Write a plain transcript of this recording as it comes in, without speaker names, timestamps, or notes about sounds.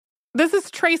This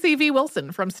is Tracy V.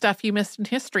 Wilson from Stuff You Missed in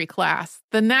History class.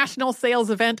 The national sales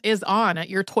event is on at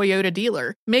your Toyota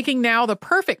dealer, making now the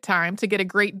perfect time to get a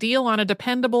great deal on a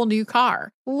dependable new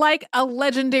car. Like a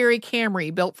legendary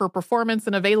Camry built for performance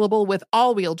and available with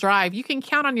all-wheel drive, you can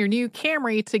count on your new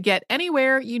Camry to get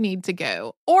anywhere you need to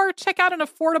go. Or check out an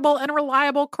affordable and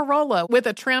reliable Corolla with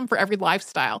a trim for every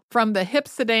lifestyle. From the hip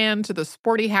sedan to the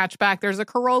sporty hatchback, there's a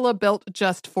Corolla built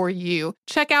just for you.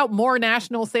 Check out more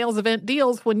national sales event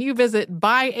deals when you visit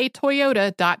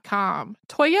buyatoyota.com.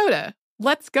 Toyota,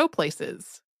 let's go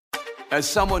places. As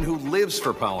someone who lives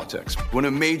for politics, when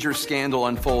a major scandal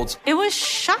unfolds, it was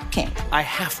shocking. I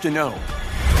have to know,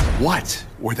 what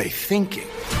were they thinking?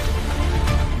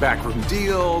 Backroom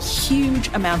deals, huge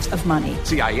amounts of money,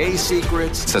 CIA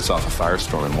secrets, sets off a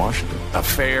firestorm in Washington,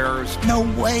 affairs. No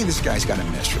way this guy's got a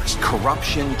mistress.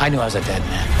 Corruption. I knew I was a dead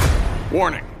man.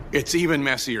 Warning, it's even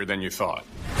messier than you thought.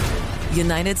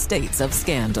 United States of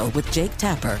Scandal with Jake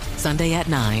Tapper, Sunday at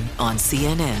 9 on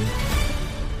CNN.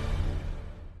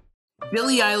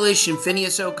 Billie Eilish and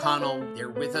Phineas O'Connell, they're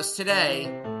with us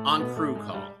today on Crew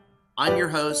Call. I'm your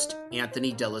host,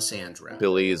 Anthony D'Alessandro.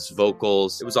 Billie's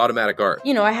vocals, it was automatic art.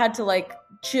 You know, I had to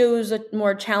choose a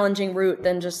more challenging route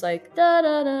than just da da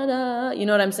da da. You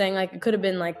know what I'm saying? It could have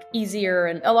been easier.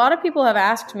 And a lot of people have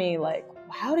asked me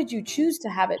how did you choose to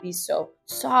have it be so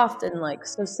soft and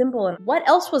so simple? And what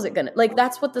else was it gonna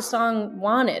that's what the song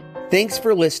wanted. Thanks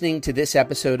for listening to this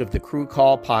episode of the Crew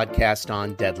Call podcast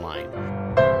on Deadline.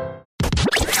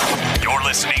 You're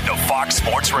listening to Fox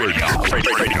Sports Radio.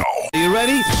 Are you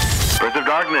ready? Prince of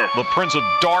Darkness. The Prince of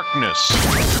Darkness.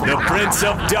 The Prince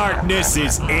of Darkness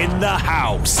is in the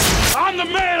house. I'm the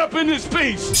man up in this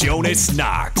piece. Jonas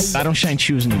Knox. I don't shine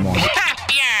shoes anymore.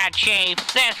 Yeah, Chief.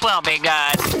 This will be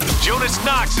good. Jonas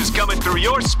Knox is coming through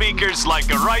your speakers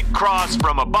like a right cross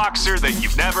from a boxer that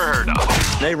you've never heard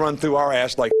of. They run through our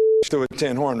ass like through a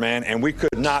tin horn, man, and we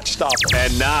could not stop them.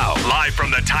 And now, live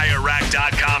from the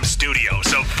TireRack.com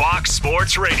studios of Fox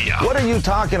Sports Radio. What are you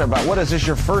talking about? What is this,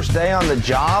 your first day on the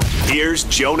job? Here's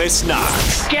Jonas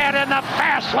Knox. Get in the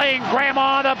fast lane,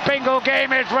 Grandma. The bingo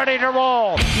game is ready to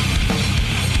roll.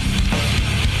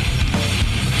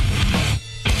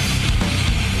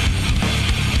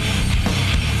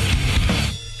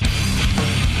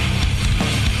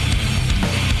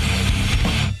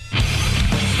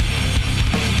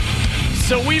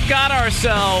 So we've got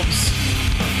ourselves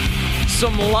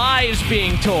some lies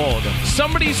being told.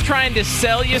 Somebody's trying to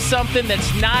sell you something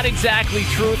that's not exactly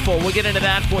truthful. We'll get into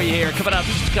that for you here. Coming up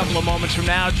just a couple of moments from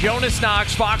now. Jonas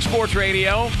Knox, Fox Sports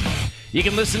Radio. You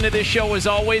can listen to this show, as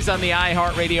always, on the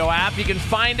iHeartRadio app. You can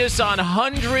find us on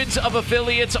hundreds of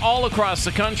affiliates all across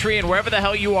the country, and wherever the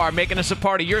hell you are, making us a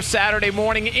part of your Saturday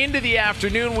morning into the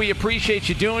afternoon. We appreciate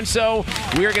you doing so.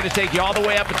 We are going to take you all the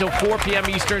way up until 4 p.m.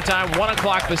 Eastern Time, 1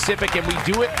 o'clock Pacific, and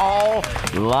we do it all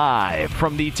live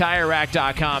from the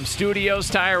TireRack.com studios.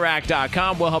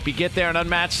 TireRack.com will help you get there. An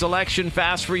unmatched selection,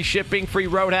 fast free shipping, free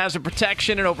road hazard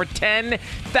protection, and over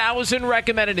 10,000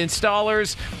 recommended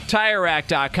installers.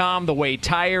 TireRack.com, the way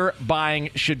tire buying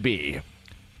should be.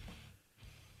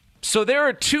 So there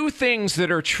are two things that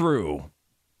are true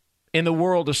in the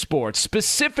world of sports,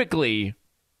 specifically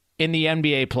in the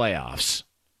NBA playoffs.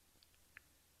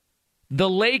 The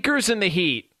Lakers and the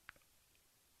Heat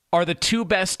are the two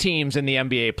best teams in the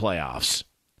NBA playoffs.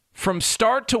 From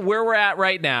start to where we're at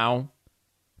right now,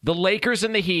 the Lakers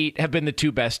and the Heat have been the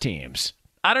two best teams.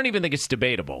 I don't even think it's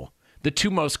debatable. The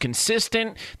two most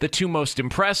consistent, the two most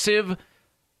impressive.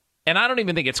 And I don't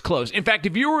even think it's close. In fact,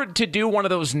 if you were to do one of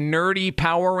those nerdy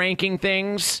power ranking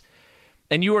things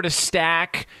and you were to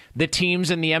stack the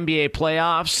teams in the NBA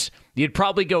playoffs, you'd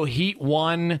probably go Heat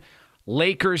 1,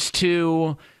 Lakers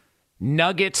 2,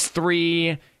 Nuggets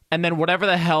 3, and then whatever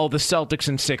the hell the Celtics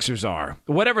and Sixers are.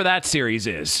 Whatever that series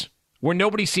is, where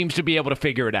nobody seems to be able to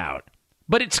figure it out.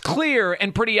 But it's clear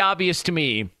and pretty obvious to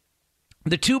me,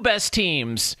 the two best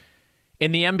teams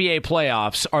in the NBA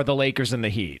playoffs are the Lakers and the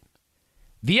Heat.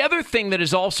 The other thing that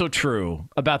is also true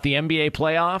about the NBA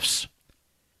playoffs,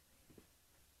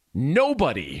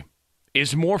 nobody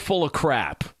is more full of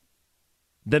crap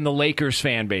than the Lakers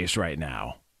fan base right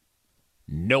now.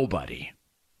 Nobody.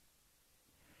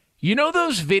 You know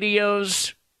those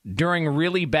videos during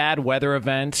really bad weather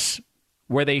events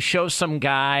where they show some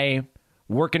guy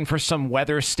working for some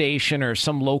weather station or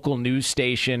some local news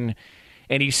station,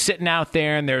 and he's sitting out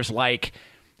there and there's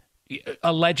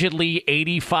allegedly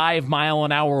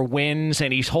 85-mile-an-hour winds,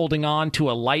 and he's holding on to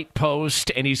a light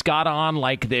post, and he's got on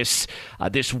like this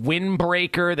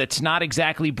windbreaker that's not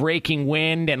exactly breaking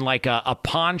wind, and like a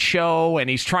poncho, and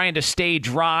he's trying to stay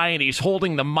dry, and he's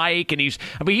holding the mic, and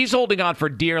he's holding on for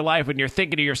dear life, and you're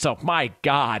thinking to yourself, my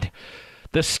God,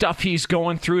 the stuff he's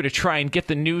going through to try and get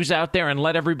the news out there and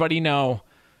let everybody know.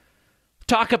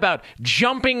 Talk about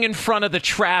jumping in front of the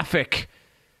traffic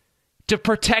to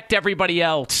protect everybody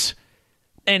else.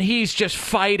 And he's just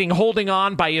fighting, holding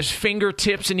on by his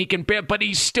fingertips, and but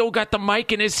he's still got the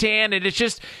mic in his hand, and it's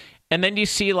just, and then you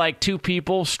see like two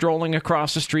people strolling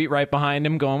across the street right behind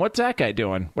him going, what's that guy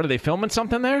doing? What, are they filming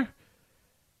something there?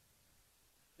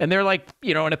 And they're like,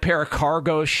 in a pair of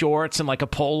cargo shorts and like a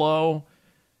polo,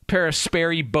 pair of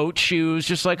Sperry boat shoes,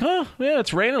 just like, yeah,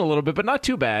 it's raining a little bit, but not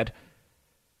too bad.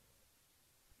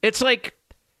 It's like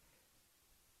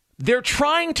they're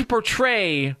trying to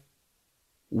portray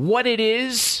what it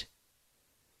is,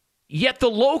 yet the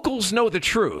locals know the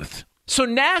truth. So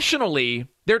nationally,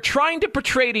 they're trying to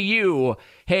portray to you,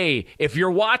 hey, if you're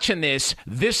watching this,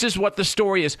 this is what the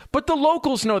story is. But the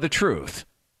locals know the truth.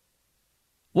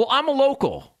 Well, I'm a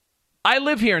local. I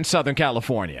live here in Southern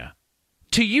California.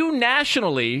 To you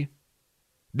nationally,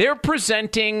 they're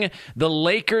presenting the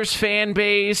Lakers fan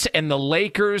base and the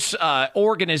Lakers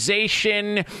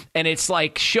organization, and it's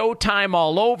like Showtime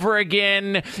all over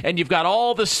again, and you've got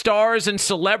all the stars and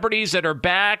celebrities that are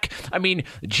back. I mean,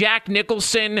 Jack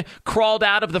Nicholson crawled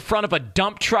out of the front of a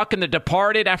dump truck in The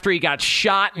Departed after he got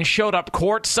shot and showed up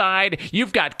courtside.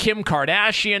 You've got Kim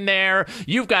Kardashian there.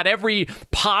 You've got every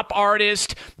pop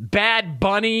artist, Bad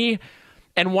Bunny,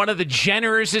 and one of the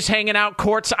Jenners is hanging out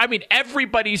courts. I mean,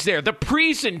 everybody's there. The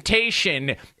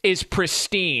presentation is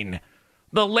pristine.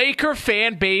 The Laker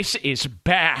fan base is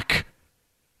back.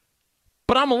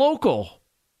 But I'm a local.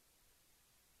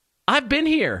 I've been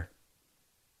here.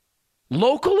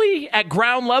 Locally, at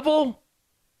ground level,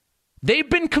 they've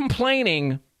been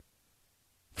complaining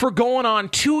for going on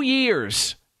 2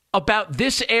 years about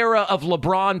this era of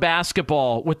LeBron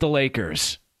basketball with the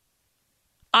Lakers.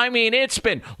 I mean, it's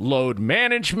been load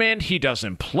management. He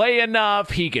doesn't play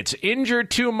enough. He gets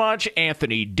injured too much.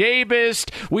 Anthony Davis.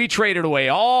 We traded away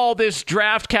all this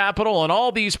draft capital and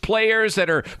all these players that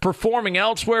are performing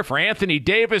elsewhere for Anthony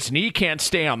Davis, and he can't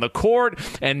stay on the court.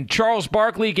 And Charles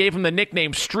Barkley gave him the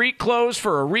nickname Street Clothes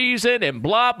for a reason, and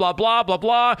blah, blah, blah, blah,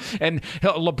 blah. And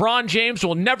LeBron James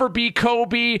will never be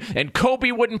Kobe, and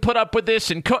Kobe wouldn't put up with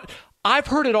this. And I've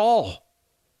heard it all.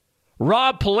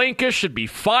 Rob Pelinka should be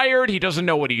fired. He doesn't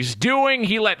know what he's doing.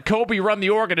 He let Kobe run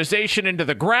the organization into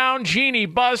the ground. Jeannie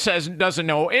Buss doesn't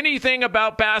know anything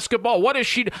about basketball. What is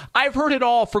she? I've heard it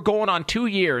all for going on 2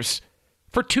 years.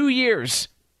 For 2 years.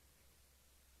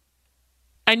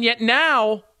 And yet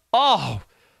now,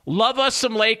 love us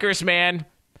some Lakers, man.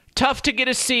 Tough to get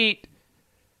a seat.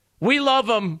 We love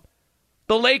them.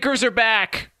 The Lakers are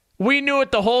back. We knew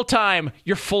it the whole time.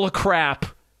 You're full of crap.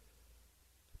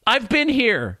 I've been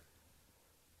here.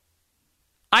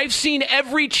 I've seen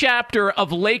every chapter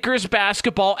of Lakers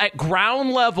basketball at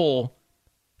ground level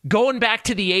going back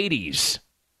to the 80s.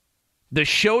 The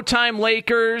Showtime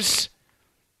Lakers,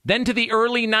 then to the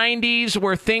early 90s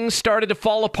where things started to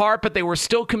fall apart, but they were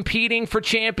still competing for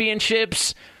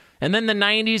championships. And then the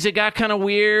 90s, it got kind of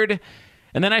weird.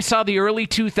 And then I saw the early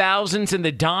 2000s and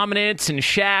the dominance and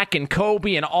Shaq and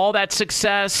Kobe and all that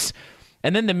success.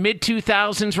 And then the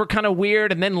mid-2000s were kind of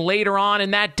weird. And then later on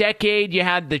in that decade, you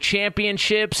had the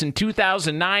championships in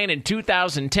 2009 and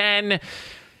 2010,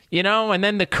 and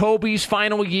then the Kobe's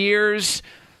final years.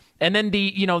 And then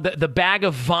the bag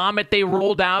of vomit they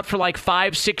rolled out for like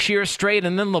 5-6 years straight.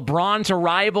 And then LeBron's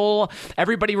arrival.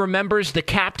 Everybody remembers the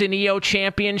Captain EO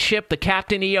championship, the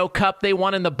Captain EO Cup they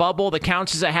won in the bubble that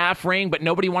counts as a half ring, but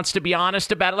nobody wants to be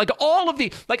honest about it. Like all of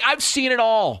I've seen it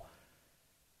all.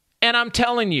 And I'm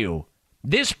telling you,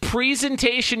 this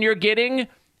presentation you're getting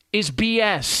is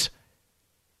BS.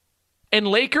 And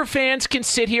Laker fans can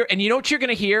sit here, and you know what you're going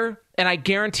to hear? And I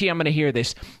guarantee I'm going to hear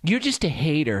this. You're just a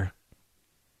hater.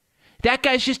 That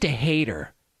guy's just a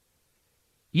hater.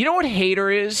 You know what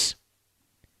hater is?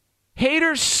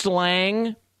 Hater's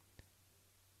slang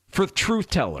for truth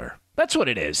teller. That's what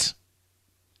it is.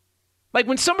 Like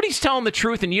when somebody's telling the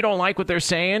truth and you don't like what they're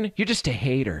saying, you're just a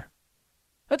hater.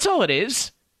 That's all it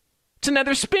is. It's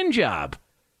another spin job.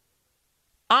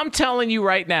 I'm telling you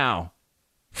right now,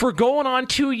 for going on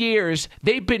 2 years,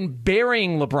 they've been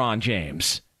burying LeBron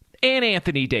James and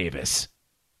Anthony Davis.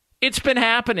 It's been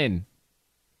happening.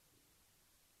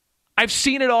 I've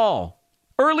seen it all.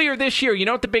 Earlier this year, you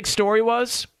know what the big story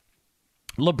was?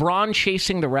 LeBron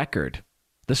chasing the record,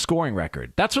 the scoring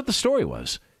record. That's what the story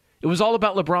was. It was all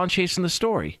about LeBron chasing the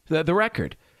story, the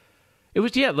record. It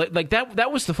was, like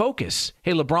that was the focus.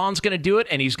 Hey, LeBron's going to do it,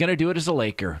 and he's going to do it as a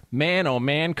Laker. Man, oh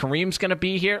man, Kareem's going to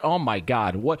be here. Oh my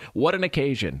God, what an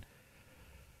occasion.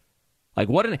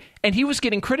 And he was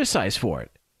getting criticized for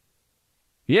it.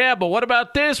 Yeah, but what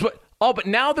about this? But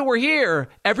now that we're here,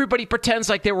 everybody pretends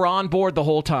like they were on board the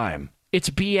whole time. It's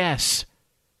BS.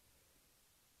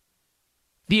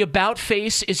 The about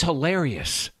face is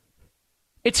hilarious.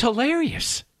 It's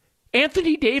hilarious.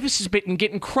 Anthony Davis has been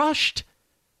getting crushed.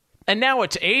 And now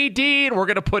it's AD, and we're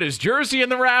going to put his jersey in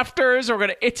the rafters.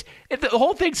 The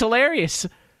whole thing's hilarious.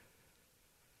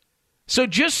 So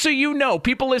just so you know,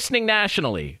 people listening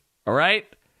nationally, all right?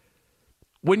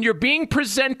 When you're being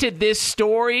presented this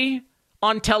story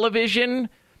on television,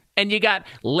 and you got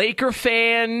Laker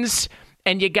fans,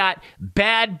 and you got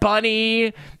Bad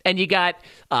Bunny, and you got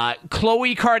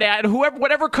Khloe Kardashian,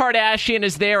 whatever Kardashian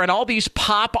is there, and all these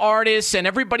pop artists, and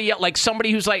everybody, like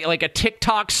somebody who's like a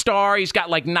TikTok star, he's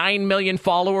got like 9 million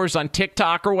followers on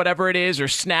TikTok or whatever it is, or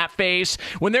Snapface.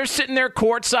 When they're sitting there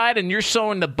courtside and you're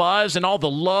showing the buzz and all the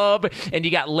love, and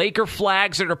you got Laker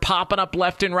flags that are popping up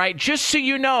left and right, just so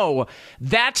you know,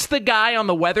 that's the guy on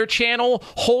the Weather Channel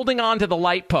holding on to the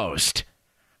light post.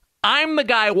 I'm the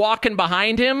guy walking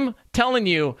behind him telling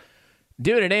you,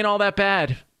 dude, it ain't all that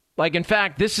bad. Like, in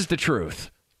fact, this is the truth.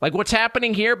 Like, what's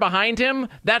happening here behind him,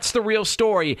 that's the real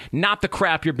story, not the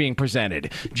crap you're being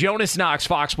presented. Jonas Knox,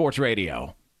 Fox Sports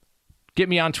Radio. Get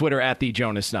me on Twitter at the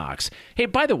Jonas Knox. Hey,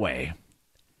 by the way,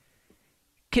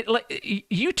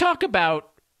 you talk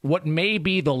about what may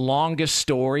be the longest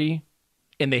story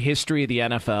in the history of the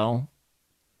NFL.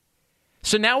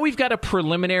 So now we've got a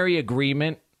preliminary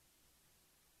agreement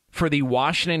for the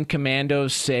Washington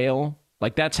Commandos sale.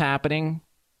 Like, that's happening.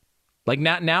 Like,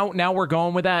 now we're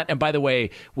going with that. And by the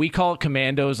way, we call it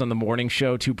Commandos on the morning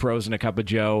show, 2 Pros and a Cup of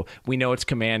Joe. We know it's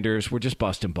Commanders. We're just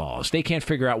busting balls. They can't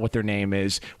figure out what their name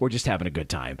is. We're just having a good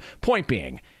time. Point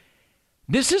being,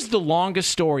 this is the longest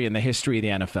story in the history of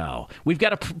the NFL. We've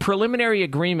got a preliminary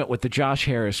agreement with the Josh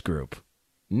Harris group.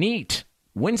 Neat.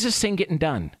 When's this thing getting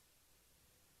done?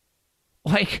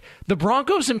 Like, the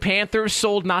Broncos and Panthers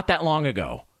sold not that long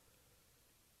ago.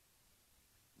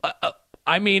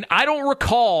 I mean, I don't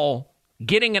recall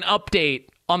getting an update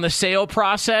on the sale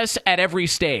process at every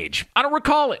stage. I don't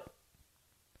recall it.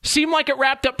 Seemed like it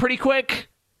wrapped up pretty quick.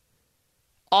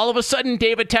 All of a sudden,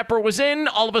 David Tepper was in.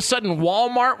 All of a sudden,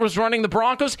 Walmart was running the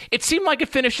Broncos. It seemed like it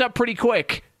finished up pretty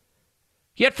quick.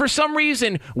 Yet for some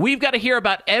reason, we've got to hear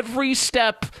about every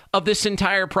step of this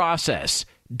entire process.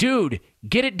 Dude,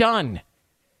 get it done.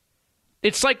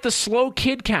 It's like the slow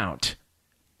kid count.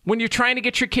 When you're trying to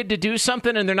get your kid to do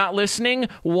something and they're not listening,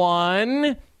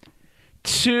 1,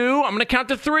 2, I'm going to count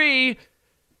to 3,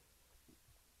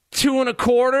 2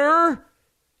 1/4,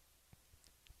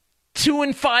 2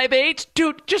 5/8.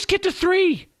 Dude, just get to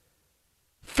 3.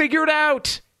 Figure it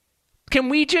out. Can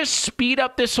we just speed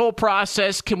up this whole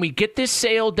process? Can we get this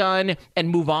sale done and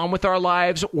move on with our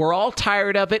lives? We're all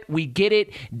tired of it. We get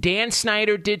it. Dan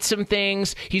Snyder did some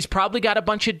things. He's probably got a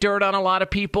bunch of dirt on a lot of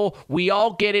people. We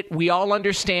all get it. We all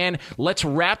understand. Let's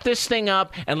wrap this thing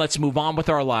up and let's move on with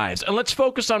our lives. And let's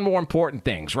focus on more important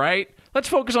things, right? Let's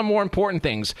focus on more important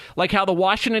things, like how the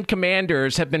Washington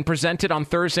Commanders have been presented on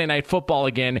Thursday Night Football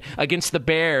again against the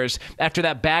Bears after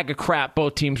that bag of crap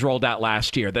both teams rolled out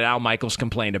last year that Al Michaels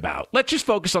complained about. Let's just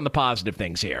focus on the positive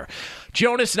things here.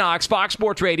 Jonas Knox, Fox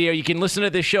Sports Radio. You can listen to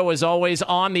this show, as always,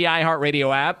 on the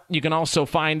iHeartRadio app. You can also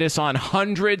find us on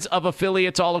hundreds of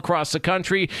affiliates all across the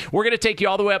country. We're going to take you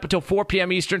all the way up until 4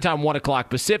 p.m. Eastern Time, 1 o'clock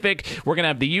Pacific. We're going to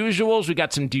have the usuals. We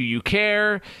got some Do You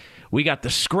Care? We got the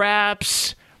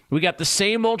scraps. We got the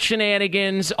same old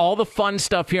shenanigans, all the fun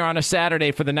stuff here on a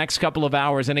Saturday for the next couple of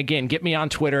hours. And again, get me on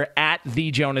Twitter at the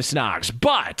Jonas Knox.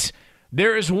 But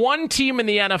there is one team in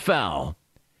the NFL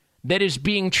that is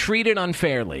being treated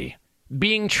unfairly.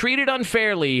 Being treated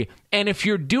unfairly, and if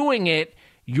you're doing it,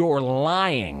 you're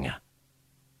lying.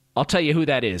 I'll tell you who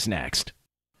that is next.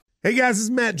 Hey guys, this is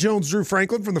Matt Jones, Drew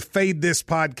Franklin from the Fade This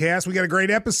podcast. We got a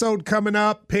great episode coming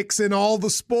up, picks in all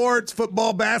the sports,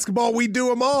 football, basketball, we do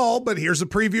them all, but here's a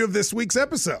preview of this week's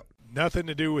episode. Nothing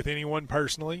to do with anyone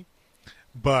personally,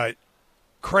 but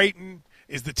Creighton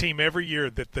is the team every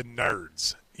year that the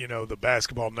nerds, the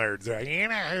basketball nerds, they're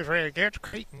like, who's really good?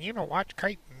 Creighton, watch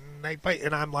Creighton. and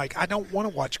and I'm like, I don't want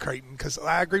to watch Creighton because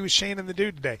I agree with Shannon the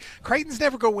dude today. Creighton's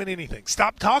never going to win anything.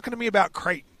 Stop talking to me about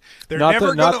Creighton. They're not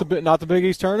never not the Big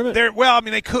East tournament. Well, I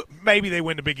mean, they could maybe they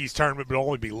win the Big East tournament, but it'll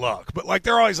only be luck. But like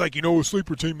they're always like, a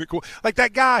sleeper team that cool. Like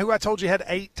that guy who I told you had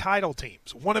 8 title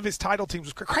teams. One of his title teams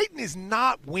was Creighton is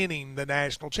not winning the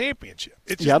national championship.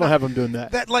 I don't have them doing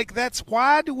that. That's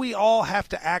why do we all have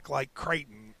to act like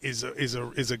Creighton is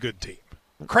a good team?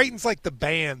 Creighton's like the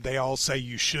band they all say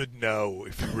you should know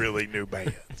if you really knew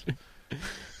bands.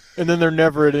 And then they're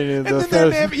never at any of those.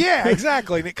 Yeah,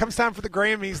 exactly. And it comes time for the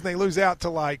Grammys, and they lose out to,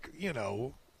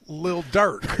 Lil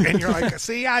Durk. And you're like,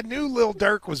 see, I knew Lil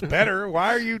Durk was better. Why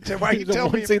are you telling me?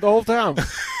 The whole time.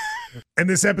 And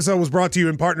this episode was brought to you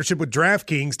in partnership with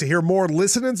DraftKings. To hear more,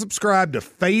 listen and subscribe to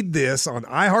Fade This on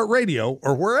iHeartRadio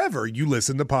or wherever you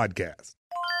listen to podcasts.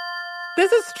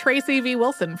 This is Tracy V.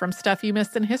 Wilson from Stuff You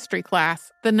Missed in History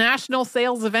Class. The national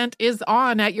sales event is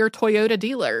on at your Toyota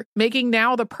dealer, making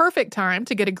now the perfect time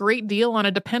to get a great deal on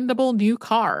a dependable new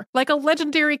car. Like a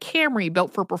legendary Camry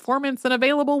built for performance and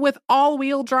available with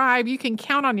all-wheel drive, you can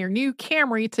count on your new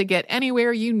Camry to get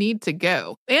anywhere you need to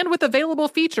go. And with available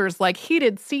features like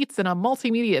heated seats and a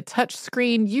multimedia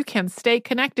touchscreen, you can stay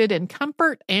connected in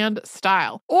comfort and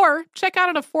style. Or check out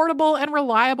an affordable and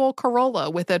reliable Corolla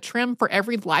with a trim for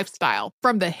every lifestyle.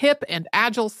 From the hip and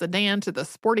agile sedan to the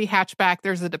sporty hatchback,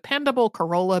 there's a dependable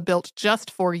Corolla built just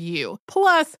for you.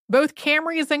 Plus, both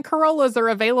Camrys and Corollas are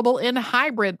available in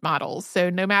hybrid models,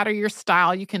 so no matter your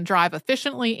style, you can drive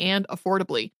efficiently and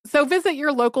affordably. So visit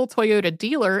your local Toyota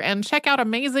dealer and check out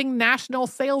amazing national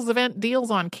sales event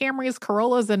deals on Camrys,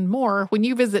 Corollas, and more when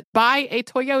you visit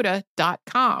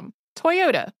buyatoyota.com.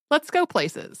 Toyota, let's go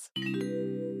places.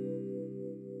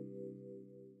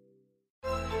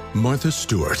 Martha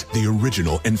Stewart, the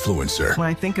original influencer. When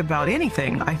I think about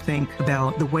anything, I think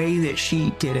about the way that she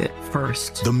did it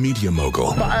first. The media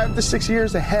mogul. 5 to 6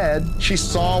 years ahead, she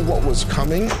saw what was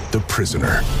coming. The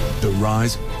prisoner. The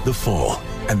rise, the fall,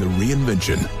 and the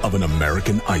reinvention of an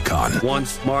American icon.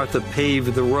 Once Martha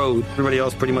paved the road, everybody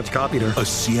else pretty much copied her. A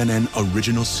CNN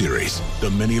original series,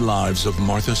 The Many Lives of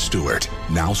Martha Stewart,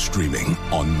 now streaming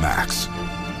on Max.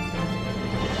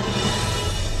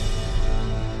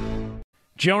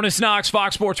 Jonas, Knox,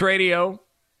 Fox Sports Radio.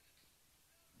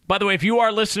 By the way, if you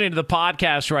are listening to the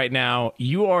podcast right now,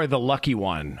 you are the lucky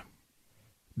one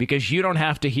because you don't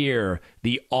have to hear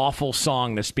the awful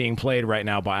song that's being played right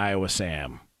now by Iowa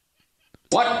Sam.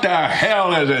 What the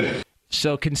hell is it?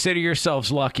 So consider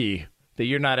yourselves lucky that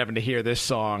you're not having to hear this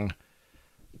song.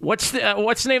 What's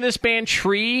the name of this band?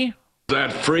 Tree? That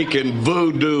freaking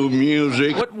voodoo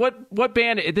music. What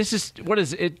band? This is what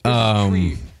is it?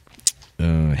 Tree.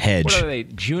 Hedge. What are they?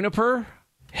 Juniper?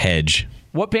 Hedge.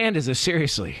 What band is this?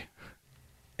 Seriously.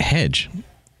 Hedge.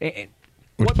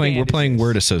 We're playing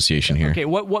word association here. Okay,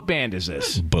 what band is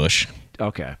this? Bush.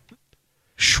 Okay.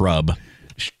 Shrub.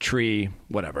 Tree.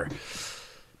 Whatever.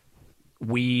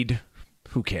 Weed.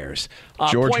 Who cares?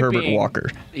 George Herbert Walker.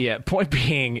 Yeah. Point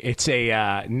being, it's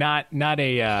a not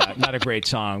a great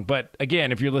song. But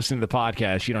again, if you're listening to the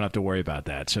podcast, you don't have to worry about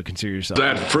that. So consider yourself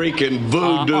that freaking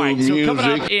voodoo all right, music. So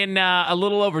coming up in a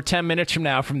little over 10 minutes from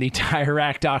now from the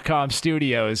TireRack.com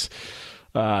studios.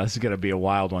 This is going to be a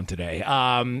wild one today.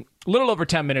 A little over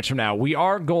 10 minutes from now, we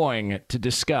are going to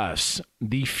discuss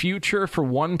the future for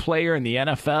one player in the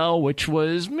NFL, which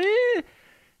was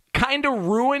kind of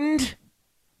ruined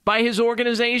by his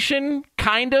organization,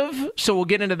 kind of. So we'll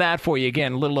get into that for you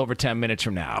again a little over 10 minutes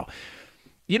from now.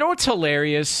 You know what's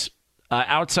hilarious?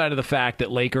 Outside of the fact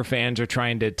that Laker fans are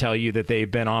trying to tell you that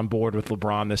they've been on board with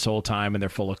LeBron this whole time and they're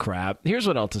full of crap. Here's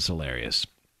what else is hilarious.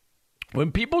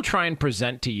 When people try and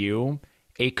present to you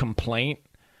a complaint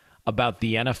about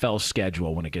the NFL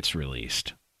schedule when it gets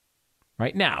released.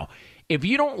 Right now, if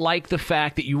you don't like the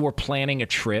fact that you were planning a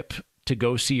trip to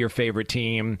go see your favorite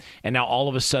team, and now all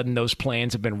of a sudden those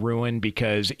plans have been ruined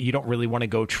because you don't really want to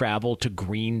go travel to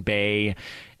Green Bay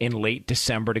in late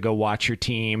December to go watch your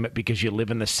team because you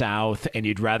live in the South and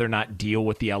you'd rather not deal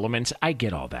with the elements, I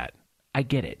get all that. I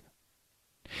get it.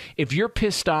 If you're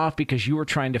pissed off because you were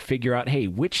trying to figure out, hey,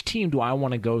 which team do I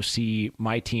want to go see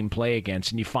my team play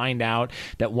against? And you find out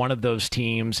that one of those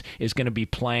teams is going to be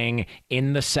playing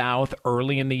in the South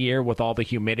early in the year with all the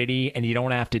humidity, and you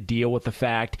don't have to deal with the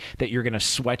fact that you're going to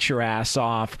sweat your ass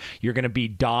off. You're going to be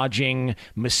dodging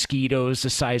mosquitoes the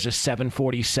size of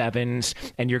 747s,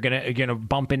 and you're going to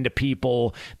bump into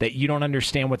people that you don't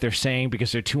understand what they're saying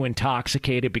because they're too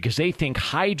intoxicated because they think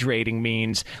hydrating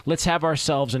means let's have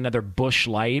ourselves another Busch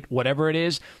Light. Whatever it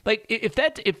is, like if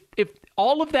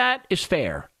all of that is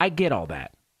fair, I get all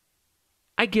that.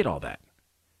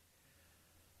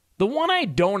 The one I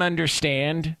don't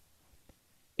understand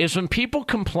is when people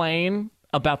complain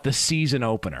about the season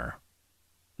opener.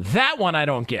 That one I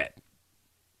don't get.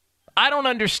 I don't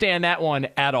understand that one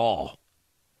at all.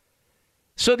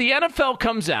 So the NFL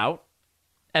comes out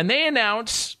and they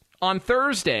announce on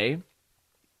Thursday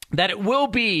that it will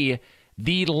be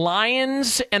the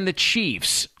Lions and the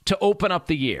Chiefs to open up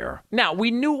the year. Now,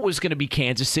 we knew it was going to be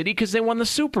Kansas City because they won the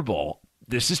Super Bowl.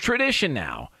 This is tradition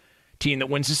now. Team that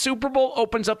wins the Super Bowl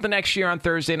opens up the next year on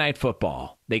Thursday Night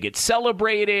Football. They get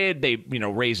celebrated. They,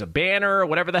 raise a banner,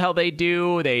 whatever the hell they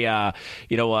do. They,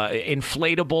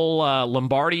 inflatable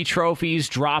Lombardi trophies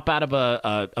drop out of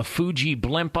a Fuji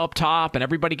blimp up top, and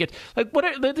everybody gets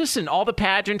listen, all the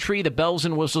pageantry, the bells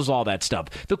and whistles, all that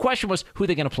stuff. The question was, who are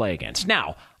they going to play against?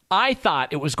 Now, I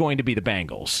thought it was going to be the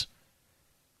Bengals.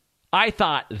 I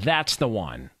thought that's the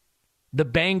one. The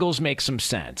Bengals make some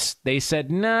sense. They said,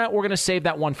 nah, we're going to save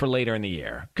that one for later in the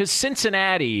year. Because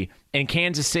Cincinnati and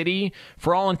Kansas City,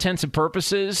 for all intents and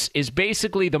purposes, is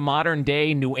basically the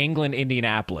modern-day New England,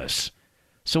 Indianapolis.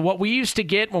 So what we used to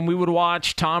get when we would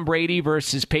watch Tom Brady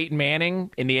versus Peyton Manning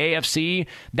in the AFC,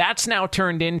 that's now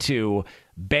turned into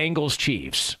Bengals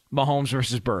Chiefs, Mahomes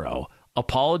versus Burrow.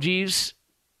 Apologies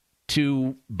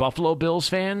to Buffalo Bills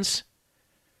fans.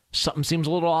 Something seems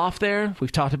a little off there.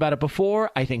 We've talked about it before.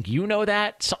 I think you know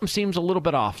that. Something seems a little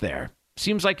bit off there.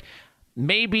 Seems like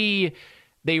maybe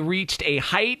they reached a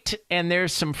height and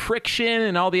there's some friction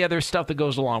and all the other stuff that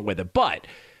goes along with it. But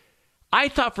I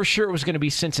thought for sure it was going to be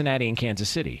Cincinnati and Kansas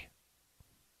City.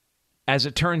 As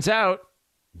it turns out,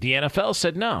 the NFL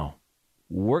said, no,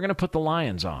 we're going to put the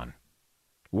Lions on.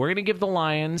 We're going to give the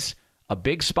Lions a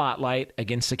big spotlight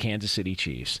against the Kansas City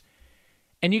Chiefs.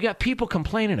 And you got people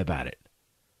complaining about it.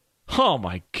 Oh,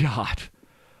 my God.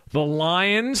 The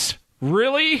Lions?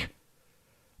 Really?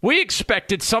 We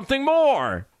expected something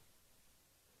more.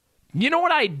 You know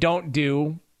what I don't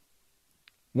do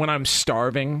when I'm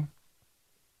starving?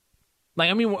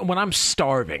 When I'm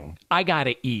starving, I got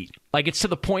to eat. It's to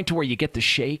the point to where you get the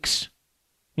shakes,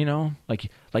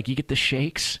 like you get the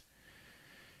shakes.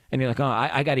 And you're like, oh,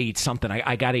 I got to eat something.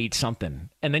 I got to eat something.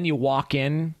 And then you walk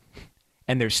in,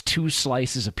 and there's 2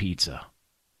 slices of pizza.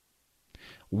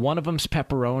 One of them's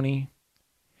pepperoni,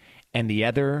 and the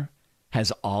other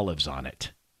has olives on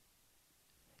it.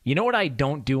 You know what I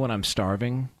don't do when I'm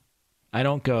starving? I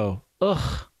don't go,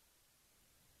 ugh,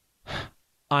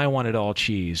 I want it all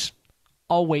cheese.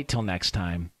 I'll wait till next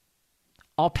time.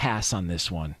 I'll pass on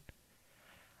this one.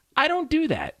 I don't do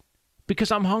that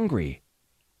because I'm hungry.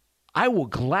 I will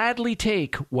gladly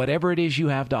take whatever it is you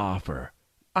have to offer.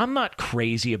 I'm not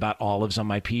crazy about olives on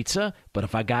my pizza, but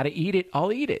if I got to eat it,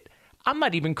 I'll eat it. I'm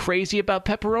not even crazy about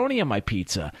pepperoni on my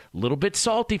pizza. A little bit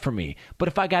salty for me. But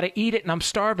if I got to eat it and I'm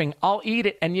starving, I'll eat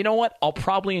it. And you know what? I'll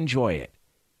probably enjoy it.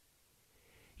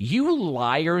 You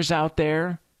liars out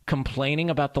there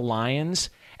complaining about the Lions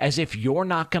as if you're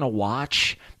not going to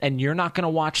watch and you're not going to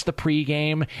watch the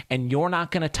pregame and you're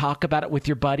not going to talk about it with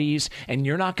your buddies and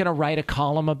you're not going to write a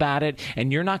column about it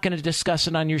and you're not going to discuss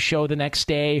it on your show the next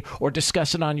day or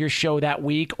discuss it on your show that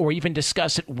week or even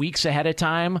discuss it weeks ahead of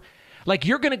time.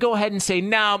 You're going to go ahead and say,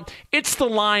 no, it's the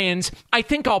Lions. I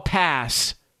think I'll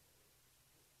pass.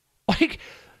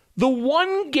 The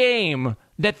one game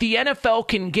that the NFL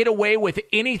can get away with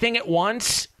anything at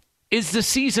once is the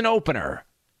season opener.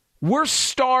 We're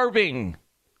starving.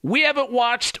 We haven't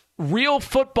watched real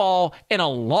football in a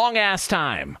long-ass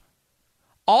time.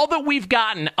 All that we've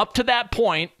gotten up to that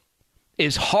point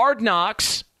is Hard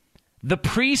Knocks, the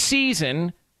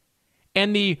preseason,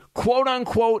 and the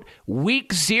quote-unquote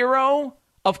week 0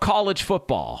 of college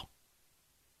football.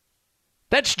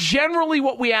 That's generally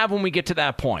what we have when we get to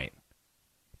that point.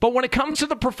 But when it comes to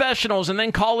the professionals and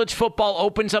then college football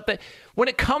opens up, when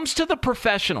it comes to the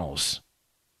professionals,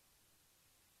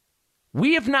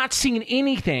 we have not seen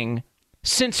anything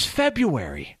since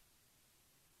February.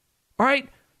 All right?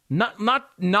 Not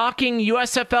knocking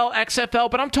USFL, XFL,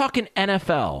 but I'm talking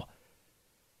NFL.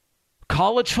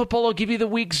 College football will give you the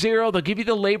week 0. They'll give you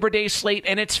the Labor Day slate,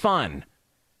 and it's fun.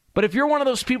 But if you're one of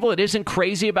those people that isn't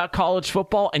crazy about college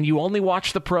football and you only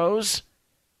watch the pros,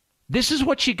 this is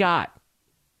what you got.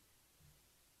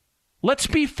 Let's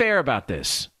be fair about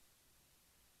this.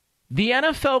 The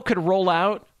NFL could roll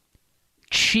out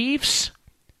Chiefs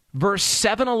versus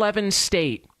 7-Eleven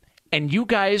State, and you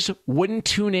guys wouldn't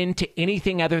tune in to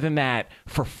anything other than that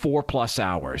for 4+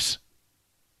 hours.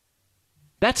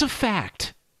 That's a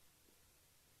fact.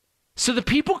 So the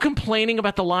people complaining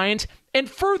about the Lions, and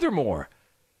furthermore,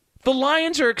 the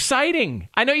Lions are exciting.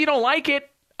 I know you don't like it.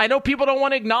 I know people don't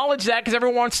want to acknowledge that because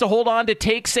everyone wants to hold on to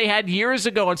takes they had years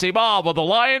ago and say, oh, well, the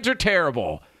Lions are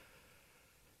terrible.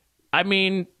 I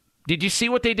mean, Did you see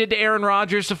what they did to Aaron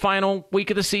Rodgers the final week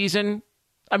of the season?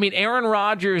 I mean, Aaron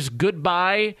Rodgers'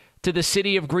 goodbye to the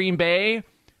city of Green Bay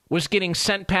was getting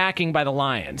sent packing by the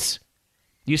Lions.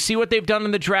 You see what they've done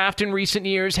in the draft in recent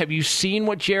years? Have you seen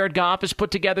what Jared Goff has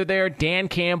put together there? Dan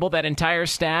Campbell, that entire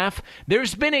staff?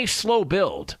 There's been a slow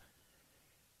build.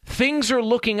 Things are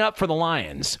looking up for the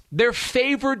Lions. They're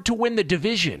favored to win the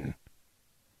division.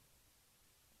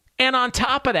 And on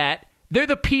top of that, they're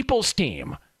the people's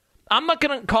team. I'm not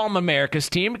going to call them America's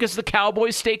team because the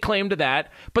Cowboys stake claim to that,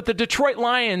 but the Detroit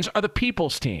Lions are the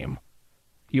people's team.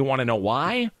 You want to know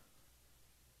why?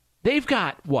 They've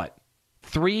got,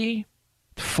 3,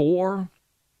 4,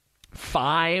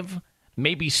 5,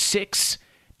 maybe 6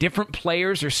 different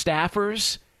players or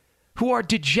staffers who are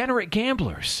degenerate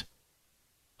gamblers.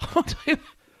 I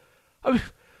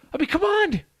mean, come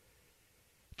on.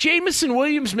 Jamison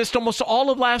Williams missed almost all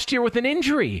of last year with an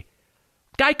injury.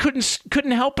 Guy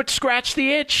couldn't help but scratch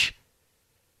the itch.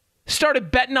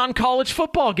 Started betting on college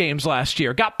football games last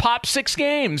year. Got popped 6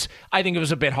 games. I think it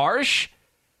was a bit harsh.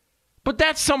 But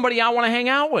that's somebody I want to hang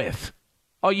out with.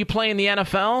 Oh, you play in the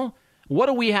NFL? What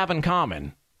do we have in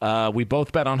common? We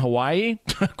both bet on Hawaii?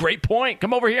 Great point.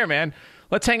 Come over here, man.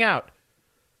 Let's hang out.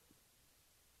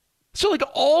 So,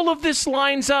 all of this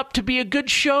lines up to be a good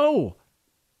show.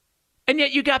 And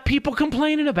yet you got people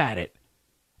complaining about it.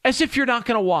 As if you're not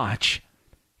going to watch.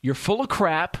 You're full of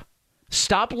crap.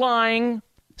 Stop lying.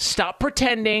 Stop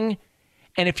pretending.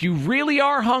 And if you really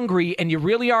are hungry and you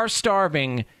really are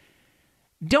starving,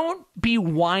 don't be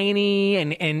whiny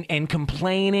and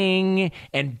complaining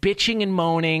and bitching and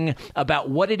moaning about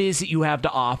what it is that you have to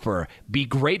offer. Be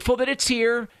grateful that it's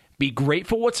here. Be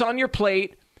grateful what's on your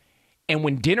plate. And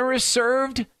when dinner is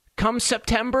served, come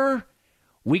September,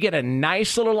 we get a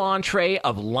nice little entree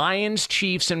of Lions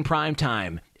Chiefs in prime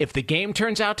time. If the game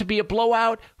turns out to be a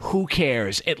blowout, who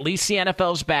cares? At least the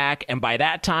NFL's back, and by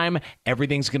that time,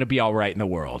 everything's going to be all right in the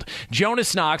world.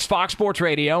 Jonas Knox, Fox Sports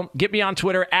Radio. Get me on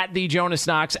Twitter,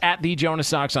 @TheJonasKnox,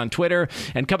 @TheJonasKnox on Twitter.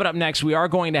 And coming up next, we are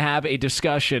going to have a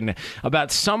discussion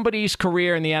about somebody's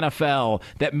career in the NFL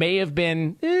that may have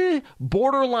been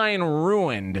borderline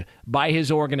ruined by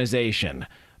his organization.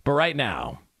 But right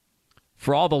now,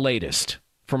 for all the latest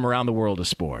from around the world of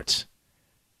sports,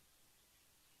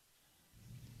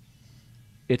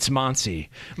 it's Monsi.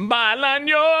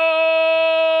 Bolaños!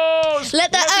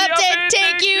 Let the update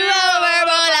take you over,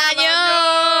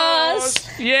 Bolaños!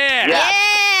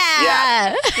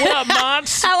 Yeah! What up,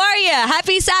 Mons? How are you?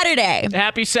 Happy Saturday.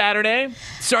 Happy Saturday.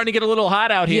 Starting to get a little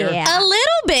hot out here. Yeah. A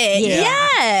little bit,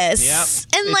 yes.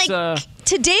 Yep. And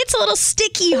today it's a little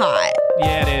sticky hot.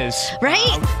 Yeah, it is.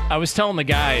 Right? I was telling the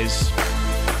guys,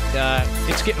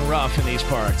 it's getting rough in these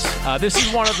parts. This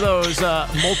is one of those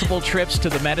multiple trips to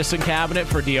the medicine cabinet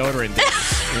for deodorant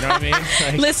days. You know what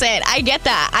I mean? Listen, I get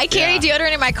that. I carry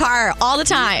deodorant in my car all the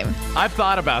time. I've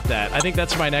thought about that. I think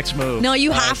that's my next move. No,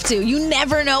 you have to. You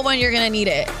never know when you're going to need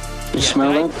it. You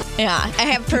smell it? Yeah. I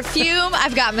have perfume.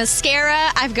 I've got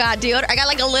mascara. I've got deodorant. I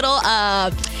got a little,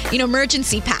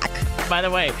 emergency pack. By the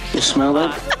way, you smell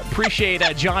it? Appreciate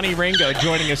Johnny Ringo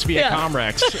joining us via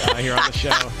Comrex here on the show.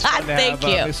 It's fun to Thank have,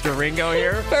 you. Mr. Ringo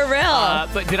here. For real.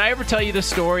 But did I ever tell you the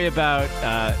story about,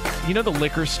 the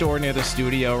liquor store near the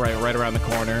studio right around the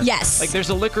corner? Yes. There's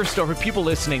a liquor store. For people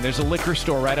listening, there's a liquor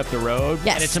store right up the road.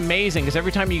 Yes. And it's amazing because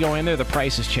every time you go in there, the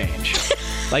prices change.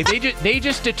 They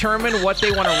just determine what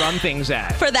they want to run things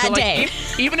at. For that day.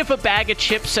 Even if a bag of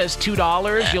chips says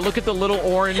 $2, you look at the little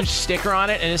orange sticker on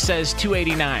it and it says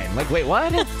 $2.89. Wait,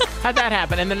 what? How'd that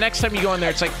happen? And the next time you go in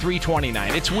there, it's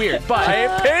 $3.29. It's weird, but I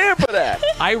ain't paying for that.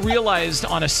 I realized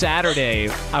on a Saturday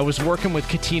I was working with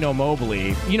Catino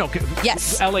Mobley.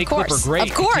 Yes, LA Clipper, great.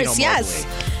 Of course, Catino yes.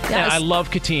 Mobley. And I love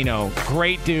Catino,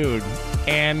 great dude.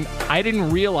 And I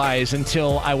didn't realize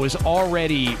until I was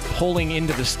already pulling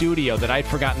into the studio that I'd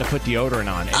forgotten to put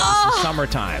deodorant on. It was the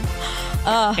summertime.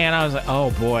 And I was like,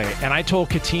 oh, boy. And I told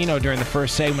Catino during the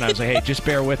first segment, I was like, hey, just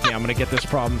bear with me. I'm going to get this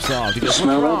problem solved. He goes,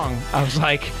 what's wrong? I was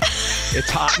like, it's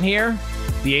hot in here.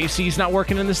 The AC's not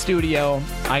working in the studio.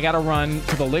 I got to run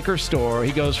to the liquor store.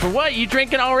 He goes, for what? You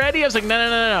drinking already? I was like,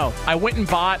 no. I went and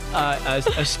bought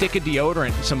a stick of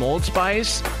deodorant, some Old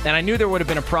Spice, and I knew there would have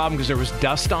been a problem because there was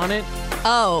dust on it.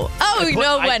 No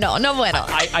bueno.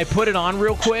 I put it on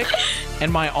real quick,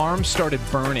 and my arm started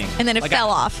burning. And then it fell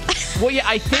off. Well, yeah,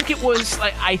 I think it was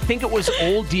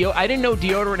old deodorant. I didn't know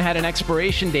deodorant had an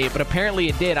expiration date, but apparently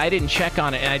it did. I didn't check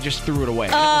on it, and I just threw it away.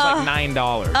 And it was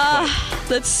 $9.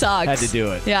 That sucks. Had to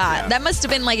do it. Yeah, that must have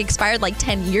been expired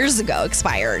 10 years ago.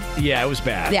 Expired. Yeah, it was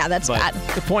bad. Yeah, that's bad.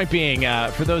 The point being,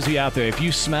 for those of you out there, if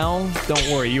you smell,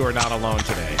 don't worry, you are not alone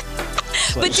today.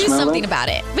 But do something about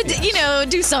it. But,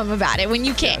 do something about it when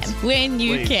you can. Yes. When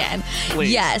you can.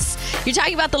 Please. Yes. You're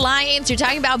talking about the Lions. You're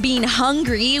talking about being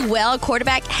hungry. Well,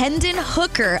 quarterback Hendon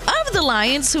Hooker of the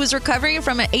Lions, who is recovering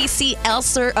from an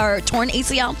torn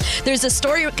ACL. There's a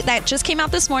story that just came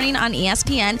out this morning on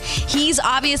ESPN. He's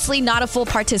obviously not a full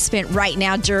participant right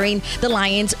now during the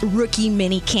Lions rookie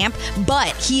mini camp,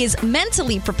 but he is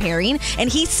mentally preparing. And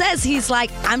he says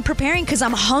I'm preparing because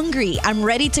I'm hungry. I'm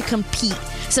ready to compete.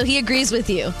 So he agrees with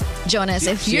you, Jonas.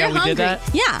 If you're hungry,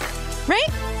 yeah, right?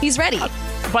 He's ready.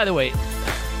 By the way,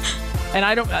 and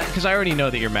I don't, because I already know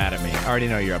that you're mad at me. I already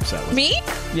know you're upset with me.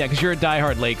 Yeah, because you're a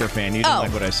diehard Laker fan. You didn't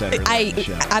like what I said earlier in the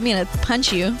show. I'm gonna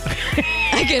punch you.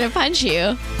 I'm gonna punch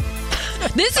you.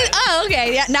 This is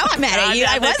okay. Yeah, now I'm mad at you.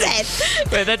 I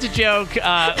wasn't. Wait, that's a joke.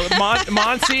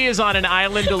 Monty is on an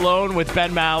island alone with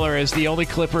Ben Maller as the only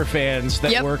Clipper fans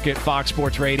that work at Fox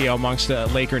Sports Radio amongst the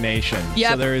Laker Nation.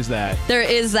 Yep. So there is that. There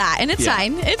is that, and it's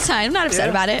fine. It's fine. I'm not upset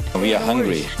about it. We are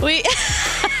hungry.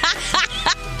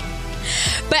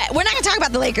 But we're not going to talk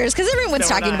about the Lakers because everyone's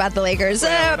talking about the Lakers.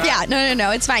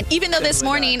 No, it's fine. Even though this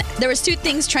morning there was two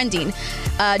things trending.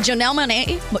 Janelle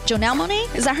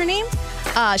Monáe, is that her name?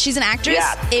 She's an actress.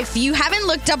 Yeah. If you haven't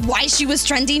looked up why she was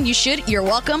trending, you should. You're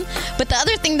welcome. But the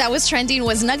other thing that was trending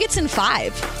was Nuggets in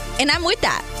 5. And I'm with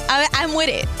that. I'm with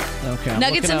it. Okay.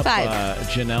 Nuggets in 5.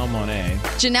 Janelle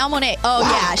Monáe. Oh,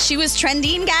 wow. Yeah. She was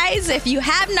trending, guys. If you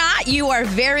have not, you are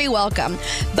very welcome.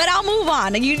 But I'll move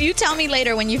on. You tell me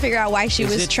later when you figure out why she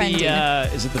was trending.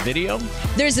 Is it the video?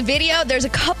 There's a video. There's a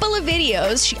couple of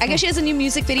videos. I guess she has a new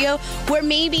music video where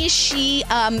maybe she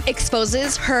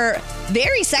exposes her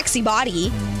very sexy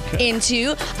body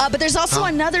into. But there's also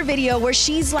another video where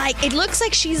she's it looks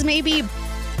like she's maybe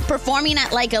performing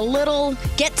at a little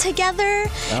get together,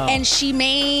 and she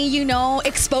may,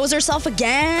 expose herself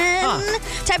again,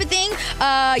 type of thing.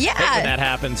 Yeah. When that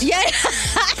happens. Yeah.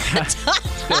 Let's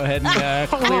go ahead and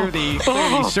clear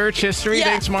the search history. Yeah.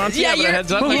 Thanks, Monty. Yeah, Having a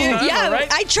heads up next time. Yeah, all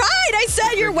right? I tried. I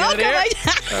said you're welcome. All right.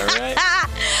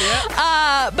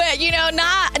 Yeah. But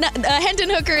Hendon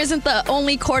Hooker isn't the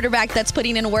only quarterback that's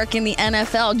putting in work in the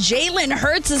NFL. Jalen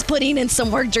Hurts is putting in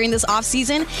some work during this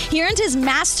offseason. He earned his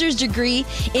master's degree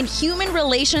in human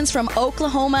relations from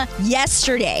Oklahoma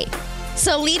yesterday.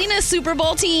 So leading a Super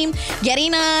Bowl team,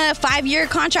 getting a 5-year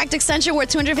contract extension worth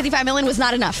 $255 million was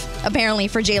not enough, apparently,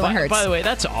 for Jalen Hurts. By the way,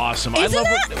 that's awesome. Isn't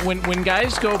I love when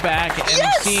guys go back and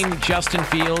I've seen Justin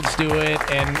Fields do it,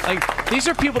 and these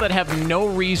are people that have no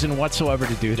reason whatsoever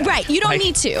to do that. Right, you don't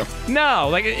need to.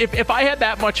 No, if I had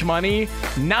that much money,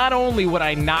 not only would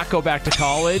I not go back to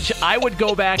college, I would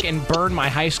go back and burn my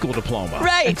high school diploma.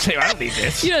 Right. And say, I don't need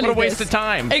this. You don't what need a waste this. of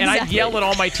time. Exactly. And I'd yell at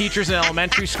all my teachers in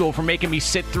elementary school for making me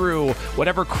sit through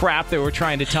whatever crap they were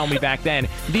trying to tell me back then.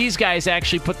 These guys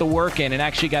actually put the work in and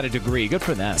actually got a degree. Good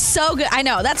for them. So good. I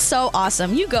know. That's so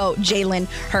awesome. You go, Jalen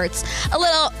Hurts. A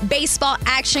little baseball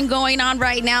action going on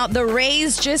right now. The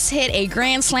Rays just hit a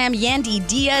grand slam. Yandy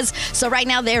Diaz. So right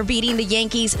now they're beating the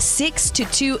Yankees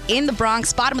 6-2 in the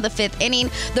Bronx, bottom of the 5th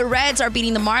inning. The Reds are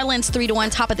beating the Marlins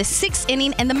 3-1, top of the 6th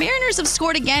inning. And the Mariners have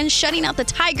scored again, shutting out the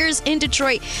Tigers in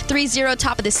Detroit 3-0,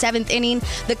 top of the 7th inning.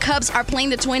 The Cubs are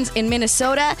playing the Twins in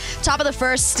Minnesota, top of the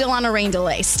 1st, still on a rain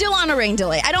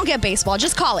delay. I don't get baseball.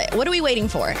 Just call it. What are we waiting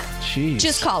for? Jeez.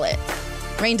 Just call it.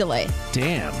 Rain delay.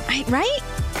 Damn. Right?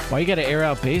 Why you got to air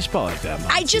out baseball like that,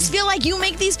 Monty? I just feel like you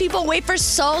make these people wait for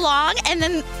so long, and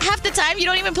then half the time you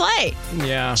don't even play.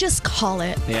 Yeah. Just call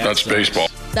it. Yeah, that's baseball.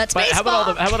 That's but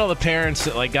baseball. How about all the parents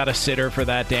that got a sitter for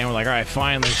that day and were like, all right,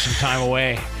 finally some time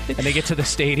away, and they get to the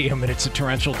stadium and it's a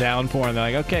torrential downpour and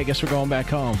they're like, okay, I guess we're going back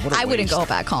home. I wouldn't go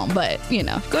back home, but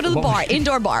go to the bar,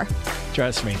 indoor bar.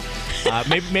 Trust me.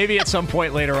 Maybe at some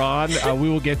point later on, we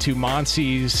will get to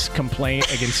Monsi's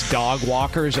complaint against dog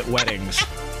walkers at weddings.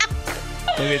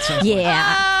 Maybe at some point.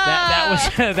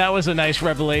 Yeah. That was a nice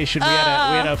revelation. We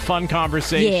had a fun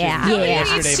conversation.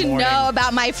 Nobody needs to know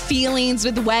about my feelings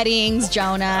with weddings,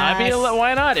 Jonas. I mean,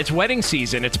 why not? It's wedding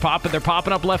season. They're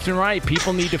popping up left and right.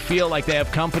 People need to feel like they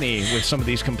have company with some of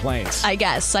these complaints. I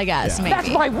guess, maybe. That's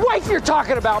my wife you're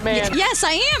talking about, man. Yes,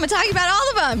 I am. I'm talking about all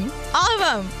of them. All of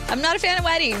them. I'm not a fan of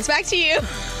weddings. Back to you.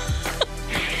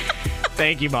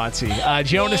 Thank you, Monty.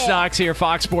 Jonas Knox here,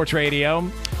 Fox Sports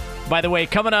Radio. By the way,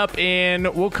 coming up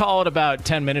we'll call it about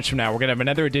 10 minutes from now, we're going to have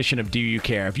another edition of Do You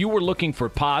Care? If you were looking for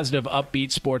positive,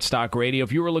 upbeat sports talk radio,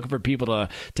 if you were looking for people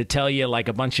to tell you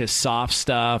a bunch of soft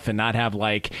stuff and not have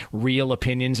real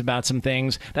opinions about some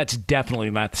things, that's definitely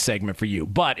not the segment for you.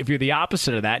 But if you're the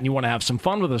opposite of that and you want to have some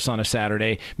fun with us on a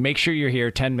Saturday, make sure you're here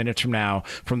 10 minutes from now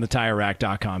from the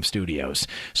TireRack.com studios.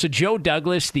 So Joe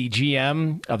Douglas, the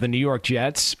GM of the New York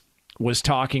Jets, was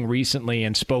talking recently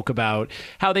and spoke about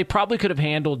how they probably could have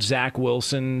handled Zach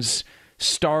Wilson's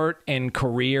start and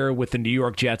career with the New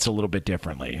York Jets a little bit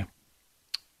differently.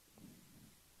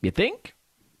 You think?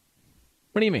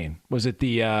 What do you mean? Was it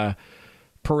the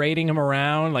parading him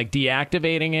around, like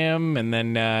deactivating him and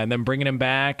then bringing him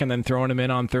back and then throwing him in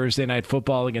on Thursday Night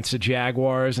Football against the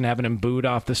Jaguars and having him booed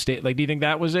off the state? Like, do you think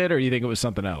that was it, or do you think it was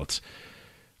something else?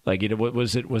 Like,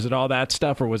 was it all that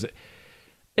stuff, or was it?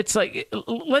 It's like,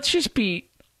 let's just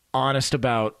be honest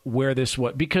about where this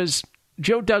was, because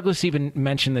Joe Douglas even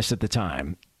mentioned this at the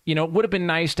time. You know, it would have been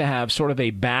nice to have sort of a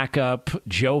backup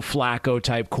Joe Flacco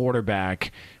type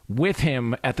quarterback with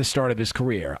him at the start of his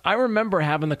career. I remember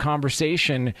having the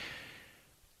conversation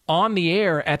on the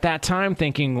air at that time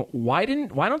thinking, why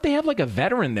don't they have like a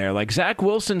veteran there? Like, Zach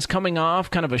Wilson's coming off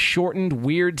kind of a shortened,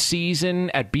 weird season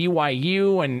at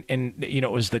BYU, and you know,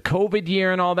 it was the COVID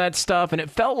year and all that stuff, and it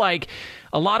felt like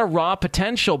a lot of raw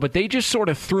potential, but they just sort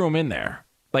of threw him in there,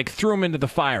 like threw him into the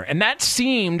fire. And that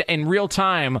seemed in real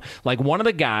time like one of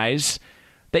the guys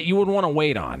that you would want to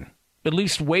wait on. At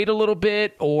least wait a little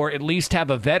bit, or at least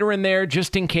have a veteran there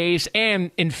just in case.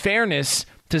 And in fairness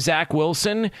to Zach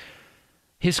Wilson,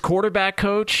 his quarterback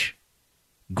coach,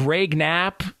 Greg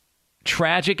Knapp,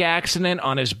 tragic accident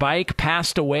on his bike,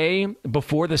 passed away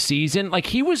before the season. Like,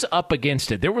 he was up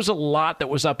against it. There was a lot that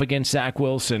was up against Zach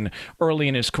Wilson early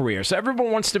in his career. So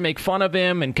everyone wants to make fun of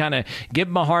him and kind of give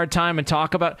him a hard time and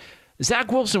talk about.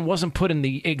 Zach Wilson wasn't put in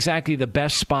exactly the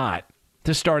best spot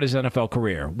to start his NFL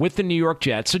career with the New York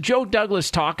Jets. So Joe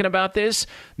Douglas talking about this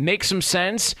makes some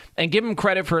sense, and give him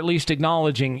credit for at least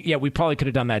acknowledging, yeah, we probably could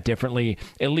have done that differently,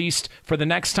 at least for the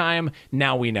next time.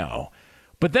 Now we know.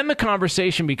 But then the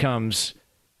conversation becomes,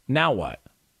 now what?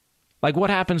 Like, what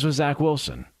happens with Zach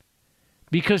Wilson?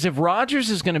 Because if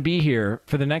Rodgers is going to be here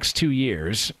for the next 2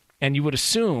 years, and you would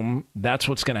assume that's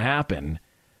what's going to happen,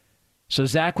 so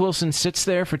Zach Wilson sits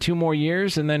there for 2 more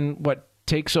years, and then what?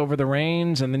 Takes over the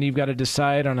reins, and then you've got to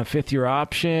decide on a 5th-year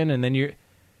option, and then you're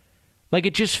like,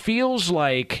 it just feels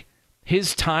like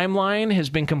his timeline has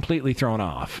been completely thrown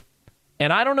off.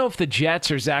 And I don't know if the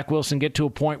Jets or Zach Wilson get to a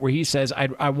point where he says,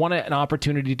 I want an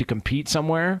opportunity to compete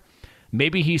somewhere.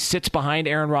 Maybe he sits behind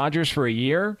Aaron Rodgers for a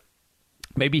year.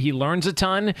 Maybe he learns a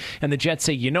ton, and the Jets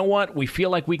say, you know what? We feel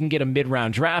like we can get a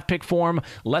mid-round draft pick for him.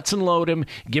 Let's unload him,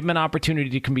 give him an opportunity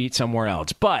to compete somewhere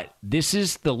else. But this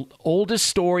is the oldest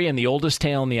story and the oldest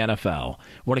tale in the NFL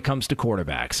when it comes to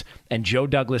quarterbacks. And Joe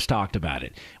Douglas talked about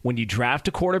it. When you draft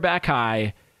a quarterback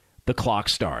high, the clock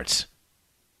starts.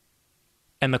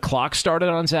 And the clock started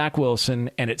on Zach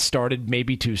Wilson, and it started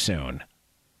maybe too soon.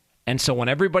 And so when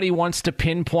everybody wants to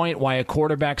pinpoint why a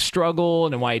quarterback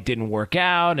struggled and why it didn't work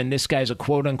out, and this guy's a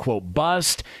quote-unquote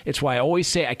bust, it's why I always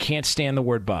say I can't stand the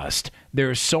word bust.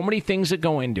 There are so many things that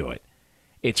go into it.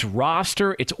 It's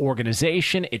roster, it's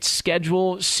organization, it's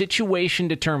schedule, situation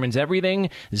determines everything.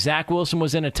 Zach Wilson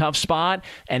was in a tough spot,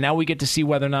 and now we get to see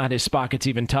whether or not his spot gets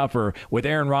even tougher with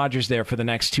Aaron Rodgers there for the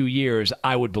next 2 years,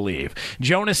 I would believe.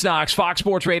 Jonas Knox, Fox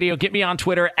Sports Radio. Get me on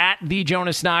Twitter,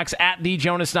 @TheJonasKnox,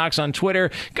 @TheJonasKnox on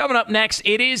Twitter. Coming up next,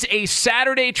 it is a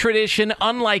Saturday tradition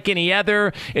unlike any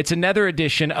other. It's another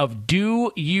edition of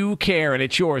Do You Care, and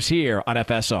it's yours here on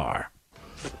FSR.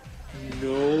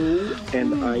 No,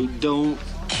 and I don't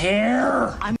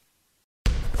care.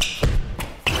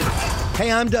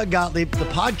 Hey, I'm Doug Gottlieb. The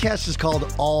podcast is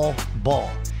called All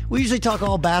Ball. We usually talk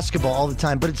all basketball all the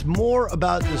time, but it's more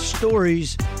about the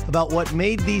stories about what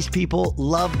made these people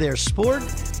love their sport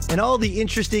and all the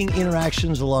interesting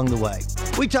interactions along the way.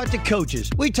 We talk to coaches.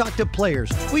 We talk to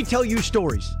players. We tell you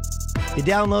stories. You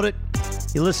download it.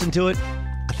 You listen to it.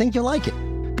 I think you'll like it.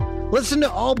 Listen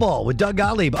to All Ball with Doug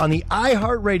Gottlieb on the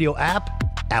iHeartRadio app,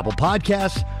 Apple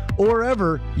Podcasts, or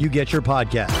wherever you get your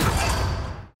podcasts.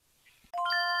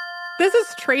 This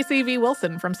is Tracy V.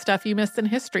 Wilson from Stuff You Missed in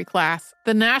History Class.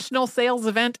 The national sales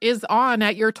event is on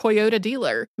at your Toyota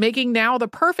dealer, making now the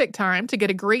perfect time to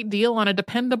get a great deal on a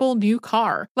dependable new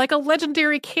car. Like a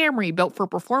legendary Camry built for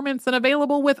performance and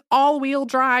available with all-wheel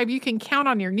drive, you can count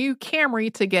on your new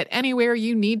Camry to get anywhere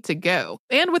you need to go.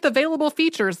 And with available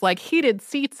features like heated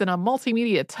seats and a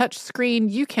multimedia touchscreen,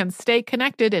 you can stay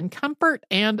connected in comfort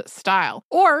and style.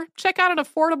 Or check out an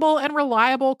affordable and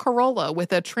reliable Corolla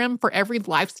with a trim for every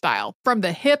lifestyle. From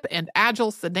the hip and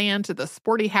agile sedan to the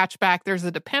sporty hatchback, there's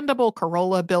a dependable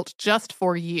Corolla built just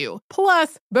for you.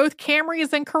 Plus, both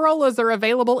Camrys and Corollas are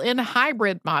available in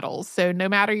hybrid models, so no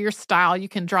matter your style, you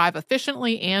can drive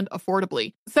efficiently and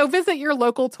affordably. So visit your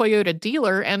local Toyota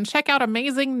dealer and check out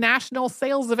amazing national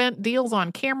sales event deals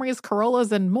on Camrys,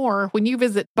 Corollas, and more when you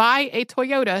visit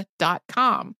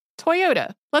buyatoyota.com.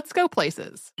 Toyota, let's go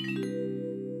places.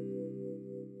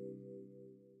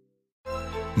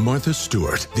 Martha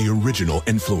Stewart, the original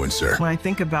influencer. When I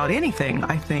think about anything,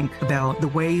 I think about the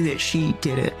way that she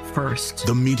did it first.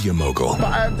 The media mogul.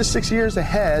 5 to 6 years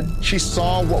ahead, she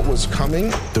saw what was coming.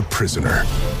 The prisoner.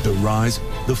 The rise,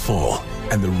 the fall,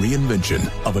 and the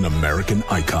reinvention of an American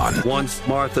icon. Once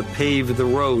Martha paved the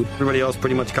road, everybody else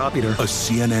pretty much copied her. A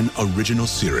CNN original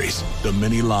series, The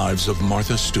Many Lives of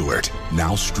Martha Stewart,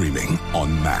 now streaming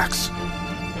on Max.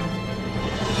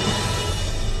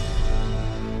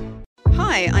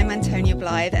 Hi, I'm Antonia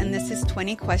Blythe, and this is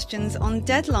 20 Questions on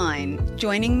Deadline.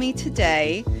 Joining me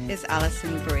today is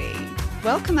Alison Brie.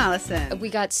 Welcome, Alison. We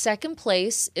got second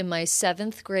place in my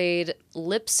 7th grade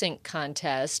lip sync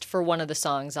contest for one of the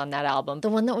songs on that album. The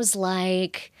one that was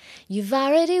like, "You've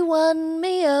already won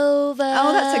me over."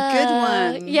 Oh, that's a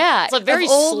good one. Yeah. It's like very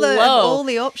slow. All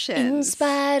the options. In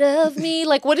spite of me.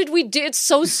 Like, what did we do? It's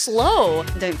so slow.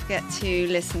 Don't forget to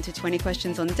listen to 20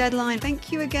 Questions on Deadline.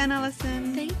 Thank you again,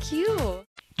 Alison. Thank you.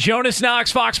 Jonas,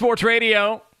 Knox, Fox Sports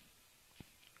Radio.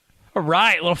 All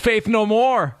right, little Faith No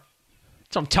More.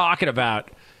 That's what I'm talking about.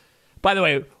 By the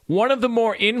way, one of the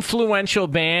more influential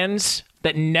bands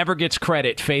that never gets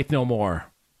credit, Faith No More.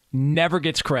 Never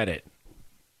gets credit.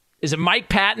 Is it Mike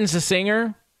Patton's the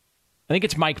singer? I think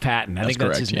it's Mike Patton. I think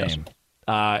that's his name.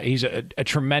 He's a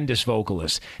tremendous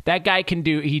vocalist. That guy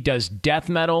he does death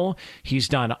metal. He's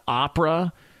done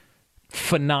opera.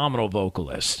 Phenomenal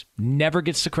vocalist. Never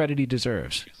gets the credit he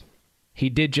deserves. He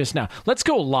did just now. Let's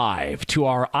go live to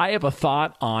our I Have a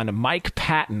Thought on Mike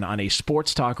Patton on a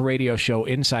sports talk radio show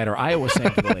Insider Iowa.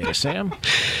 Sam for the latest. Sam?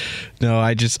 No,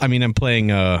 I'm playing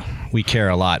We Care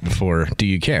a Lot before Do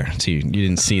You Care? So you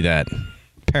didn't see that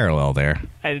parallel there.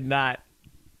 I did not.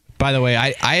 By the way,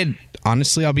 I had,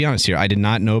 honestly, I'll be honest here, I did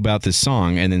not know about this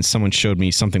song, and then someone showed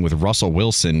me something with Russell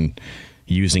Wilson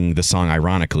using the song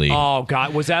ironically. Oh,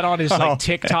 God. Was that on his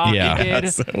TikTok? Yeah, he did?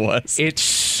 yes, it was. It's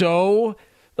so...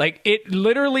 Like, it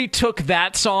literally took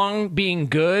that song being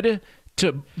good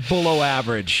to below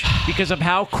average because of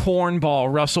how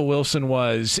cornball Russell Wilson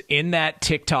was in that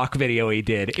TikTok video he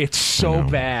did. It's so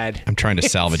bad. I'm trying to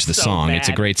salvage the song. Bad. It's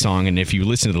a great song, and if you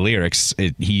listen to the lyrics,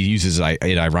 he uses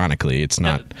it ironically. It's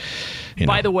not...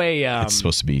 By the way... it's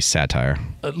supposed to be satire.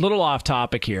 A little off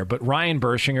topic here, but Ryan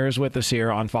Bershinger is with us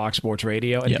here on Fox Sports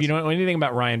Radio. And if you don't know anything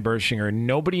about Ryan Bershinger,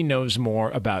 nobody knows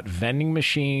more about vending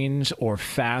machines or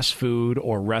fast food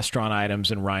or restaurant items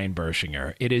than Ryan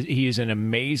Bershinger. He is an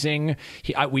amazing...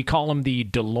 we call him the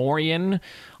DeLorean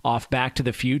off Back to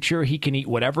the Future. He can eat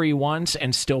whatever he wants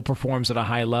and still performs at a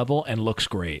high level and looks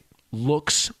great.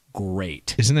 Looks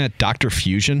great. Isn't that Dr.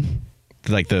 Fusion?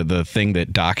 Like the thing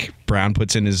that Doc Brown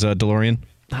puts in his DeLorean?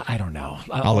 I don't know.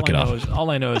 I'll look it up.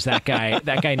 All I know is that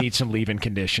guy needs some leave-in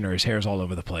conditioner. His hair's all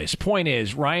over the place. Point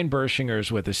is, Ryan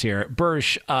Bershinger's with us here.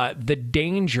 Bersh, the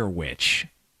Danger Witch.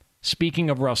 Speaking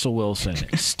of Russell Wilson,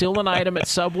 still an item at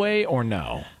Subway or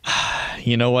no?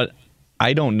 You know what?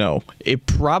 I don't know. It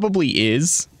probably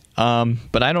is,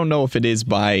 but I don't know if it is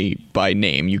by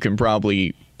name. You can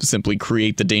probably simply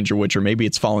create the Danger Witch, or maybe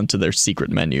it's fallen to their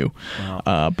secret menu.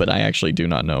 Wow. But I actually do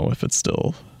not know if it's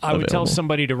still I would tell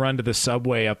somebody to run to the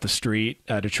Subway up the street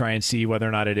to try and see whether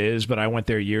or not it is, but I went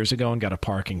there years ago and got a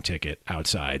parking ticket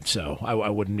outside, so I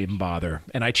wouldn't even bother.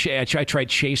 And I tried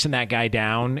chasing that guy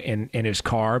down in his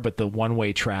car, but the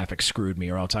one-way traffic screwed me,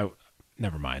 or else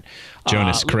never mind.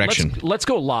 Jonas, correction. Let's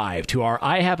go live to our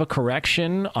I Have a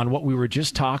Correction on what we were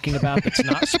just talking about that's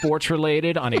not sports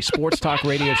related on a sports talk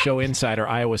radio show Insider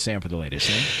Iowa. Sam for the latest.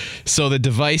 So the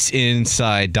device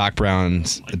inside Doc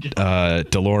Brown's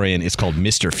DeLorean is called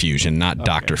Mr. Fusion, not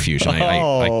Dr. Fusion.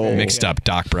 I mixed up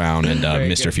Doc Brown and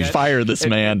Mr. Fusion. Fire this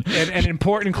man. An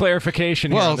important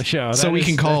clarification here on the show. So we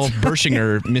can call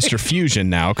Bershinger Mr.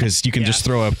 Fusion now, because you can just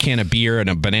throw a can of beer and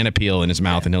a banana peel in his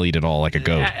mouth and he'll eat it all like a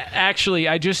goat. Actually,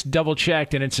 I just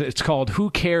double-checked, and it's called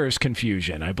Who Cares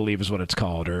Confusion, I believe is what it's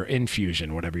called, or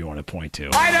Infusion, whatever you want to point to.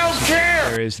 I don't care!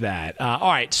 There is that. All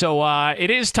right, so it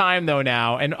is time, though,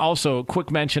 now, and also a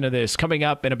quick mention of this. Coming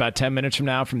up in about 10 minutes from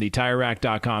now from the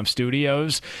TireRack.com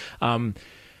studios,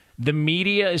 the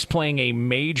media is playing a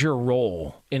major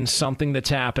role in something that's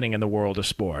happening in the world of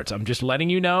sports. I'm just letting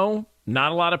you know.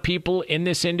 Not a lot of people in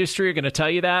this industry are going to tell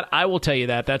you that. I will tell you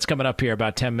that. That's coming up here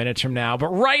about 10 minutes from now. But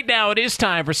right now, it is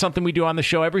time for something we do on the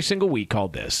show every single week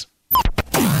called this.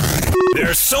 There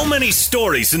are so many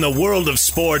stories in the world of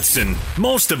sports, and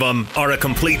most of them are a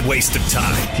complete waste of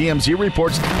time. TMZ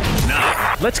reports.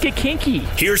 Now, let's get kinky.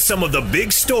 Here's some of the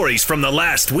big stories from the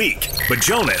last week. But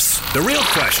Jonas, the real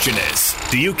question is,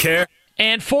 do you care?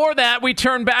 And for that, we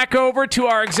turn back over to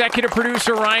our executive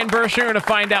producer, Ryan Bershner, to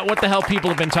find out what the hell people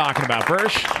have been talking about.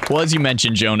 Bersh? Well, as you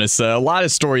mentioned, Jonas, a lot of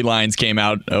storylines came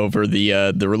out over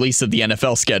the release of the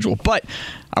NFL schedule. But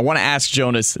I want to ask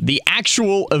Jonas, the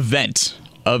actual event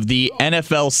of the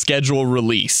NFL schedule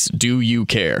release, do you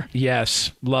care?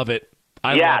 Yes, love it.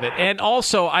 I love it. And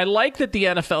also, I like that the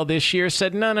NFL this year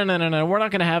said, no, we're not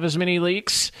going to have as many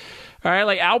leaks. All right,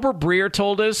 like Albert Breer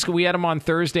told us, we had him on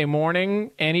Thursday morning,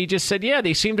 and he just said,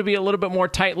 they seem to be a little bit more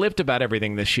tight-lipped about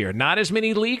everything this year. Not as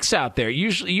many leaks out there.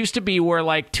 Usually, it used to be where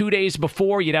like 2 days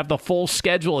before you'd have the full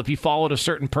schedule if you followed a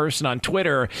certain person on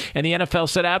Twitter, and the NFL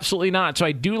said absolutely not. So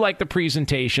I do like the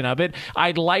presentation of it. I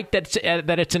like that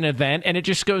it's an event, and it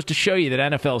just goes to show you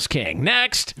that NFL's king.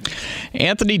 Next.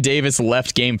 Anthony Davis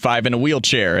left Game 5 in a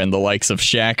wheelchair, and the likes of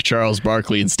Shaq, Charles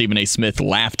Barkley, and Stephen A. Smith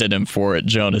laughed at him for it.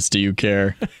 Jonas, do you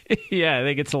care? Yeah, I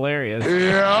think it's hilarious.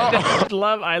 Yeah.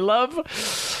 I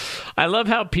love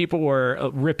how people were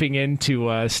ripping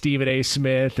into Stephen A.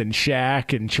 Smith and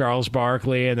Shaq and Charles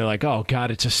Barkley, and they're like, "Oh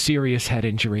God, it's a serious head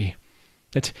injury.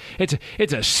 It's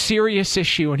a serious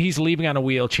issue, and he's leaving on a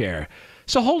wheelchair."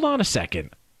 So hold on a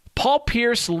second. Paul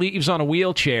Pierce leaves on a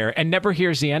wheelchair and never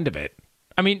hears the end of it.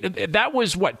 I mean, that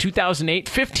was, 2008?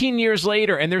 15 years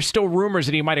later, and there's still rumors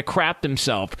that he might have crapped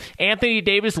himself. Anthony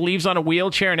Davis leaves on a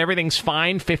wheelchair, and everything's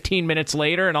fine 15 minutes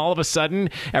later, and all of a sudden,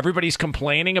 everybody's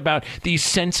complaining about the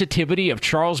sensitivity of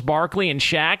Charles Barkley and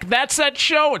Shaq. That's that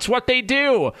show. It's what they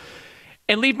do.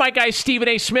 And leave my guy Stephen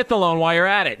A. Smith alone while you're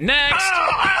at it. Next!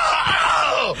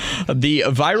 The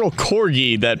viral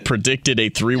corgi that predicted a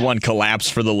 3-1 collapse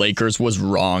for the Lakers was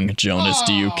wrong. Jonas,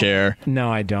 do you care?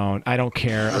 No, I don't. I don't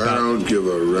care about... I don't give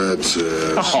a rat's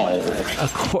ass.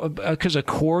 Because a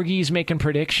corgi's making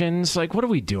predictions? Like, what are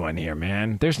we doing here,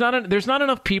 man? There's not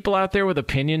enough people out there with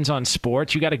opinions on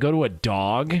sports. You got to go to a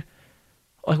dog?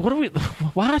 Like,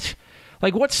 what?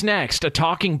 Like, what's next? A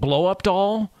talking blow-up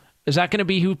doll? Is that going to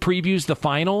be who previews the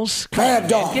finals? Bad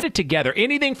dog. Get it together.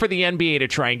 Anything for the NBA to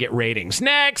try and get ratings.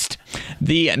 Next.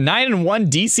 The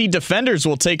 9-1 DC Defenders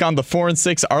will take on the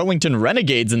 4-6 Arlington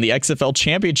Renegades in the XFL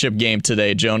Championship game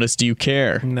today. Jonas, do you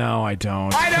care? No, I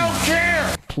don't. I don't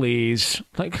care. Please.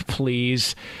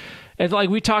 Please. It's like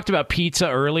we talked about pizza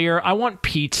earlier. I want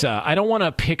pizza. I don't want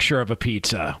a picture of a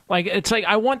pizza. Like it's like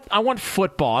I want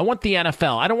football. I want the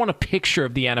NFL. I don't want a picture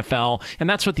of the NFL, and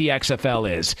that's what the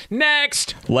XFL is.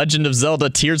 Next. Legend of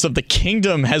Zelda: Tears of the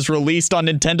Kingdom has released on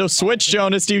Nintendo Switch.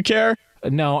 Jonas, do you care?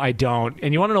 No, I don't.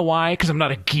 And you want to know why? Because I'm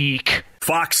not a geek.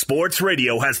 Fox Sports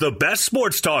Radio has the best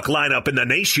sports talk lineup in the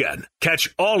nation.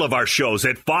 Catch all of our shows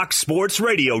at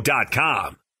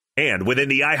foxsportsradio.com. And within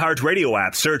the iHeartRadio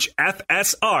app, search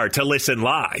FSR to listen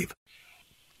live.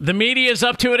 The media's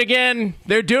up to it again.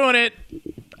 They're doing it.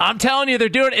 I'm telling you, they're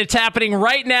doing it. It's happening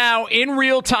right now in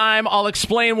real time. I'll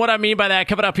explain what I mean by that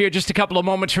coming up here just a couple of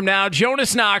moments from now.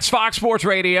 Jonas Knox, Fox Sports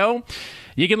Radio.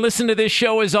 You can listen to this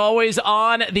show, as always,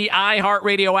 on the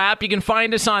iHeartRadio app. You can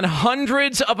find us on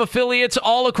hundreds of affiliates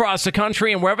all across the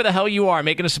country and wherever the hell you are,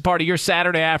 making us a part of your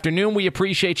Saturday afternoon. We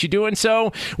appreciate you doing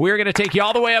so. We're going to take you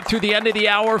all the way up through the end of the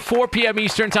hour, 4 p.m.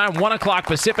 Eastern Time, 1 o'clock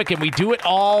Pacific, and we do it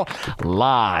all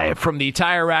live from the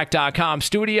TireRack.com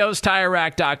studios.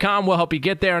 TireRack.com will help you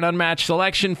get there. An unmatched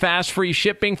selection, fast, free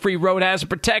shipping, free road hazard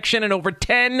protection, and over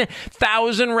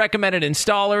 10,000 recommended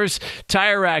installers.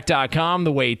 TireRack.com,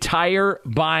 the way tire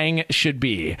buying should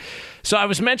be. So I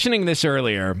was mentioning this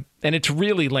earlier, and it's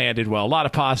really landed well. A lot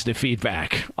of positive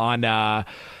feedback on.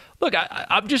 Look,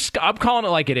 I'm calling it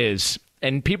like it is,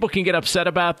 and people can get upset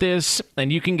about this,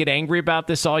 and you can get angry about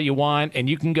this all you want, and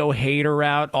you can go hater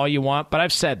route all you want. But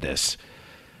I've said this: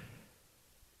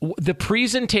 the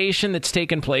presentation that's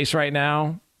taking place right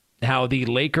now, how the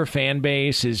Laker fan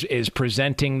base is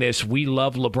presenting this, we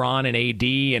love LeBron and AD,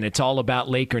 and it's all about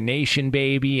Laker Nation,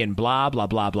 baby, and blah, blah,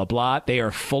 blah, blah, blah. They are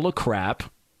full of crap.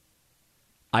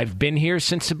 I've been here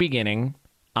since the beginning.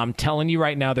 I'm telling you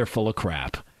right now, they're full of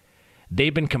crap.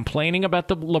 They've been complaining about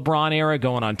the LeBron era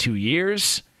going on 2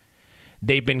 years.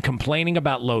 They've been complaining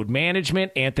about load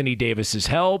management, Anthony Davis's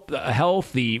health,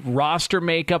 the roster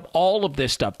makeup, all of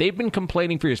this stuff. They've been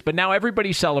complaining for years, but now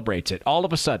everybody celebrates it all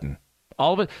of a sudden.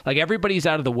 All of it, like everybody's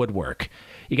out of the woodwork.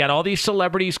 You got all these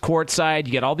celebrities courtside.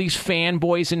 You got all these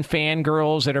fanboys and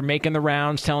fangirls that are making the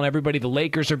rounds, telling everybody the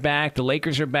Lakers are back. The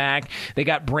Lakers are back. They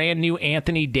got brand new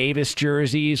Anthony Davis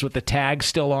jerseys with the tag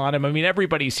still on them. I mean,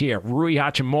 everybody's here. Rui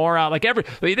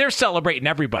Hachimura, they're celebrating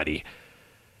everybody.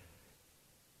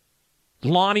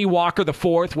 Lonnie Walker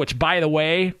IV, which, by the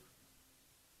way,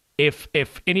 if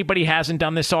anybody hasn't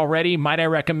done this already, might I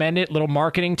recommend it? Little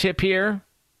marketing tip here.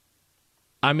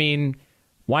 I mean,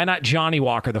 why not Johnny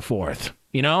Walker IV?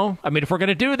 You know? I mean, if we're going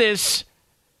to do this,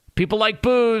 People like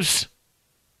booze.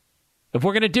 If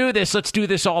we're going to do this, let's do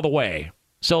this all the way.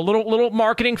 So a little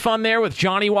marketing fun there with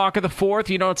Johnny Walker IV.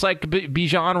 You know, it's like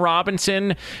Bijan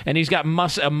Robinson, and he's got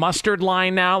a mustard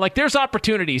line now. Like, there's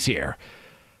opportunities here.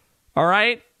 All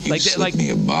right? You slip me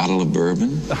a bottle of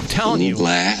bourbon, I'm telling you,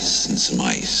 glass, and some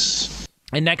ice.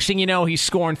 And next thing you know, he's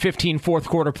scoring 15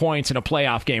 fourth-quarter points in a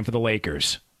playoff game for the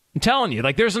Lakers. I'm telling you,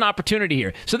 like, there's an opportunity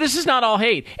here. So this is not all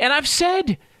hate. And I've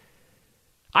said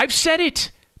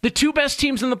it. The two best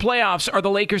teams in the playoffs are the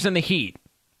Lakers and the Heat.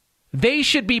 They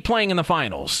should be playing in the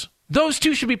finals. Those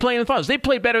two should be playing in the finals. They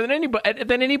play better than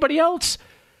anybody else.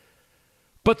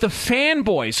 But the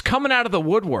fanboys coming out of the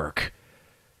woodwork,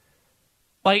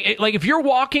 like if you're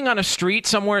walking on a street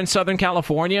somewhere in Southern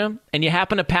California and you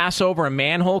happen to pass over a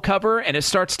manhole cover and it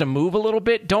starts to move a little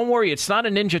bit, don't worry, it's not a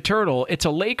Ninja Turtle. It's a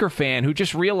Laker fan who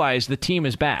just realized the team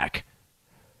is back.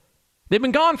 They've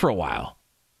been gone for a while.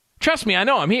 Trust me, I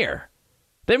know I'm here.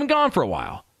 They've been gone for a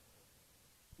while.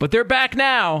 But they're back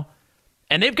now.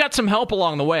 And they've got some help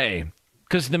along the way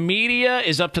because the media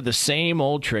is up to the same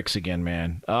old tricks again,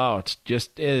 man. Oh,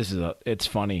 it's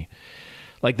funny.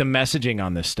 Like the messaging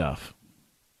on this stuff.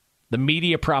 The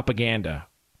media propaganda.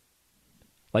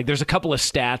 Like there's a couple of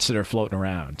stats that are floating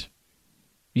around.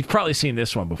 You've probably seen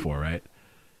this one before, right?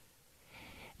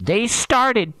 They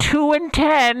started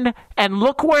 2-10 and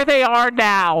look where they are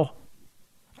now.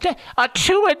 A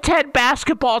 2-10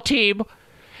 basketball team.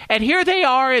 And here they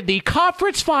are in the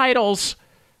conference finals.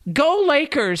 Go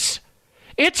Lakers.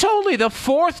 It's only the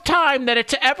fourth time that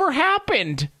it's ever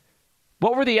happened.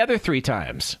 What were the other three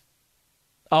times?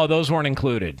 Oh, those weren't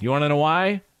included. You want to know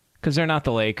why? Because they're not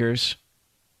the Lakers.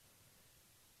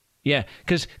 Yeah,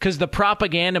 because the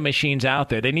propaganda machine's out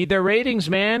there. They need their ratings,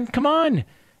 man. Come on.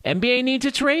 NBA needs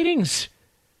its ratings.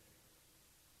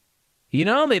 You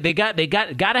know, they got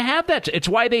to have that. It's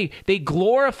why they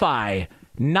glorify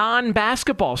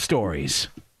non-basketball stories.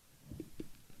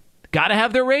 Got to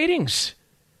have their ratings.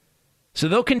 So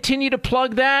they'll continue to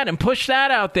plug that and push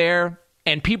that out there,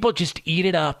 and people just eat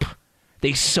it up.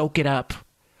 They soak it up.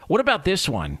 What about this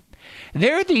one?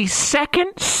 They're the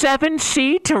second 7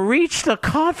 seed to reach the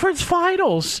conference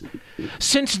finals.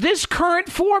 Since this current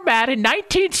format in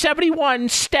 1971,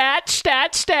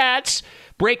 stats,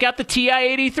 break out the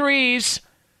TI-83s.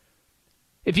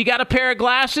 If you got a pair of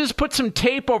glasses, put some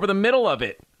tape over the middle of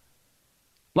it.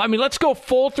 I mean, let's go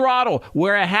full throttle.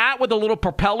 Wear a hat with a little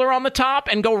propeller on the top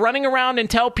and go running around and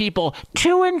tell people,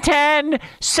 2-10,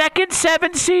 second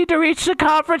 7 seed to reach the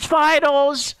conference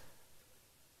finals.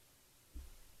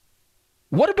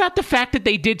 What about the fact that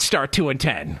they did start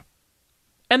 2-10?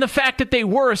 And the fact that they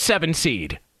were a 7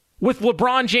 seed with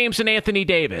LeBron James and Anthony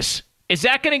Davis? Is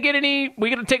that going to get we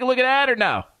going to take a look at that or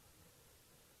no?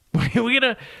 we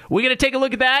gonna take a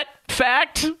look at that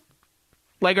fact?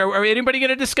 Like, are anybody going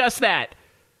to discuss that?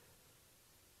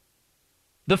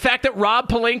 The fact that Rob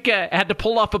Pelinka had to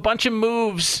pull off a bunch of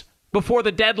moves before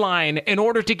the deadline in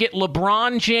order to get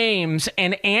LeBron James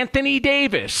and Anthony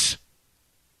Davis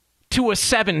to a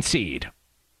 7 seed.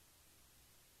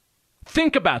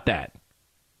 Think about that.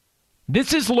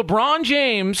 This is LeBron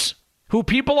James, who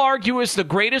people argue is the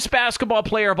greatest basketball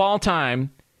player of all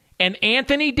time, and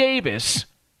Anthony Davis,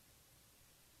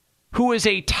 who is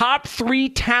a top 3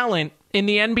 talent in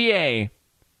the NBA.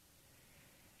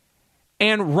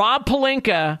 And Rob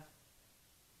Pelinka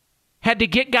had to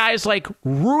get guys like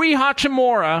Rui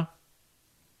Hachimura,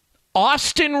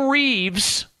 Austin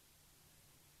Reeves,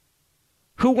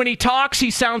 who when he talks,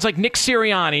 he sounds like Nick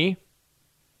Sirianni,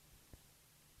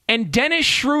 and Dennis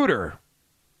Schroeder,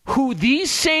 who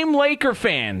these same Laker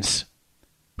fans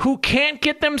who can't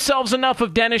get themselves enough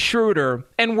of Dennis Schroeder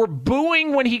and were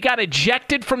booing when he got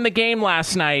ejected from the game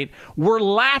last night, were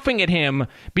laughing at him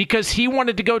because he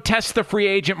wanted to go test the free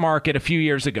agent market a few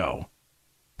years ago.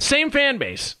 Same fan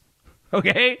base.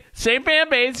 Okay? Same fan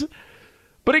base.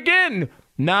 But again,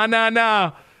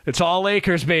 nah. It's all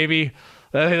Lakers, baby.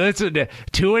 Listen,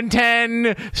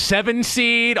 2-10, 7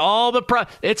 seed,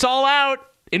 it's all out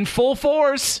in full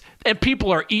force, and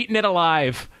people are eating it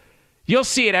alive. You'll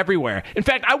see it everywhere. In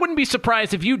fact, I wouldn't be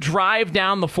surprised if you drive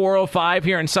down the 405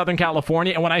 here in Southern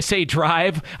California, and when I say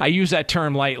drive, I use that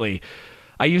term lightly.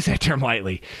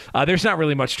 There's not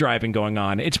really much driving going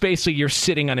on. It's basically you're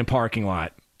sitting on a parking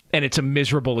lot, and it's a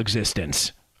miserable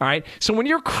existence. All right? So when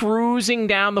you're cruising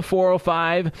down the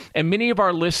 405, and many of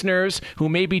our listeners who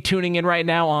may be tuning in right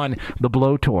now on The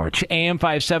Blowtorch, AM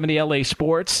 570 LA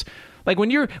Sports, Like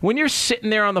when you're sitting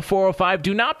there on the 405,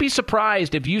 do not be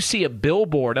surprised if you see a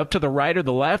billboard up to the right or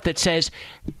the left that says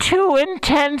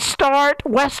 2-10 start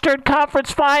Western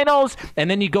Conference Finals, and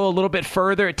then you go a little bit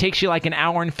further. It takes you like an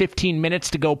hour and 15 minutes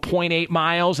to go 0.8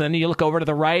 miles, and then you look over to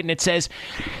the right and it says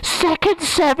second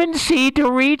 7 seed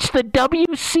to reach the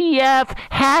WCF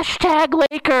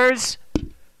 #Lakers.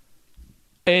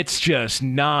 It's just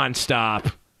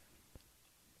nonstop,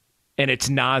 and it's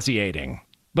nauseating.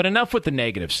 But enough with the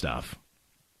negative stuff.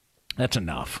 That's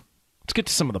enough. Let's get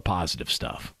to some of the positive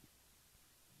stuff.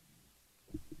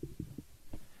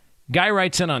 Guy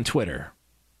writes in on Twitter,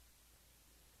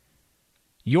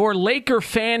 your Laker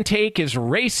fan take is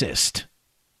racist.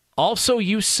 Also,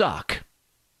 you suck.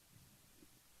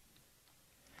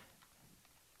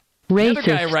 Racist. Another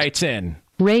guy writes in,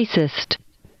 Racist.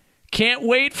 can't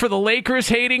wait for the Lakers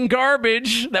hating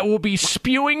garbage that will be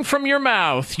spewing from your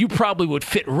mouth. You probably would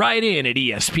fit right in at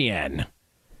ESPN.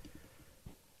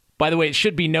 By the way, it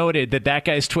should be noted that that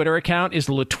guy's Twitter account is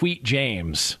LaTweet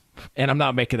James. And I'm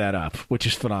not making that up, which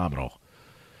is phenomenal.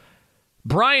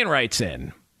 Brian writes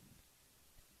in,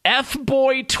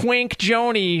 F-boy twink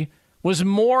Joni was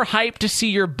more hyped to see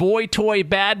your boy toy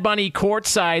Bad Bunny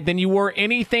courtside than you were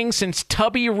anything since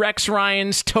Tubby Rex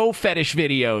Ryan's toe fetish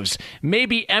videos.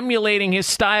 Maybe emulating his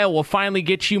style will finally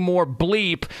get you more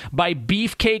bleep by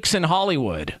beefcakes in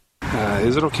Hollywood.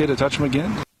 Is it okay to touch him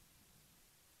again?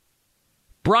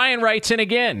 Brian writes in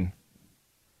again.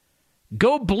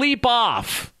 Go bleep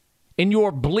off in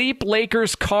your bleep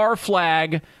Lakers car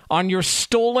flag on your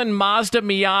stolen Mazda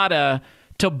Miata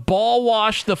to ball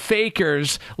wash the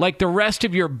fakers like the rest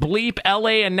of your bleep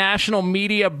LA and national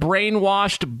media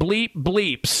brainwashed bleep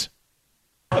bleeps.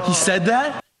 He said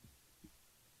that?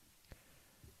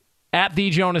 At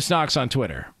the Jonas Knox on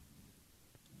Twitter.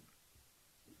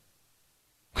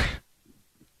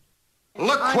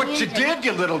 Look what you did,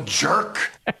 you little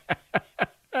jerk.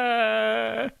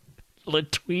 LaTweet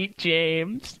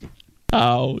James.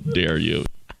 How dare you?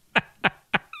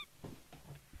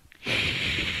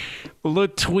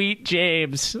 LaTweet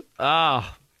James.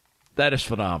 Ah, that is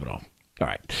phenomenal. All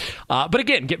right. But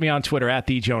again, get me on Twitter at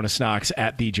the Jonas Knox,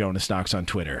 at the Jonas Knox on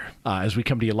Twitter, as we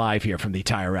come to you live here from the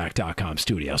TireRack.com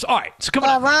studios. All right. So coming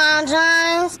up. LeBron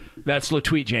James. That's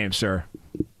LaTweet James, sir.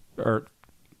 Or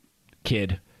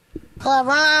kid.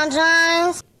 LeBron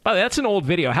James. By the way, that's an old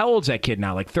video. How old's that kid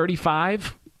now? Like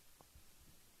 35?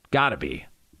 Gotta be.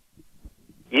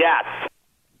 Yes.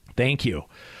 Thank you.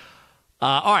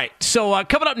 All right, so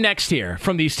coming up next here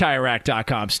from these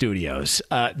TireRack.com studios,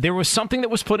 there was something that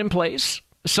was put in place,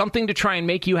 something to try and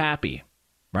make you happy,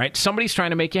 right? Somebody's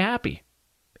trying to make you happy.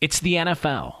 It's the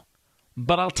NFL.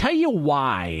 But I'll tell you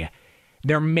why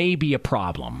there may be a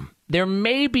problem. There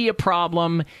may be a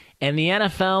problem, and the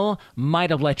NFL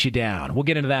might have let you down. We'll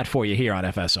get into that for you here on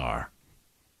FSR.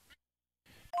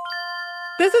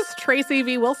 This is Tracy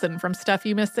V. Wilson from Stuff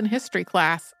You Missed in History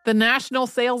Class. The national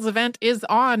sales event is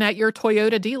on at your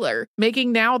Toyota dealer,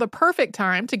 making now the perfect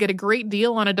time to get a great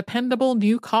deal on a dependable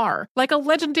new car. Like a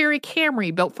legendary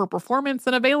Camry built for performance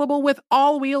and available with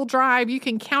all-wheel drive, you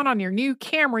can count on your new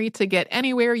Camry to get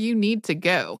anywhere you need to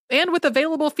go. And with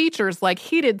available features like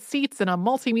heated seats and a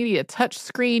multimedia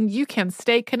touchscreen, you can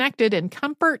stay connected in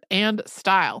comfort and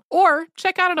style. Or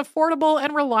check out an affordable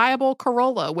and reliable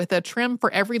Corolla with a trim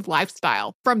for every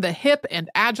lifestyle. From the hip and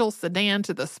agile sedan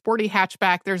to the sporty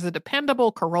hatchback, there's a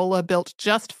dependable Corolla built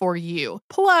just for you.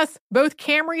 Plus, both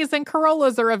Camrys and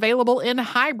Corollas are available in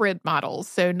hybrid models,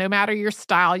 so no matter your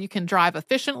style, you can drive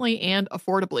efficiently and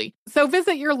affordably. So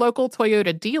visit your local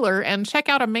Toyota dealer and check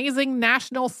out amazing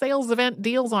national sales event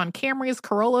deals on Camrys,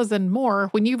 Corollas, and more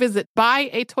when you visit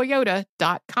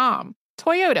buyatoyota.com.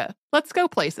 Toyota, let's go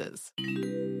places.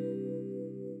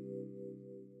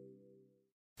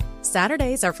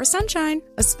 Saturdays are for sunshine,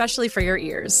 especially for your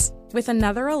ears. With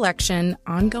another election,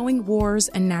 ongoing wars,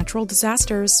 and natural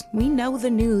disasters, we know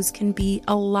the news can be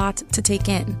a lot to take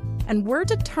in. And we're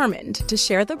determined to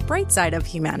share the bright side of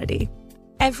humanity.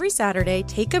 Every Saturday,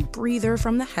 take a breather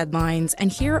from the headlines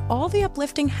and hear all the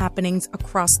uplifting happenings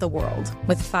across the world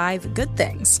with 5 Good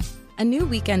Things, a new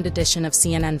weekend edition of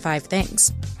CNN 5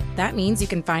 Things. That means you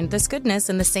can find this goodness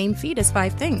in the same feed as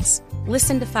 5 Things.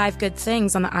 Listen to 5 Good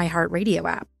Things on the iHeartRadio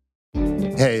app.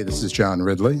 Hey, this is John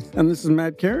Ridley. And this is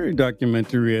Matt Carey,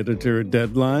 documentary editor at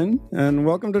Deadline. And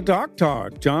welcome to Talk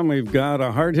Talk. John, we've got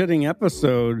a hard-hitting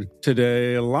episode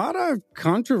today. A lot of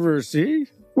controversy.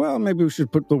 well, maybe we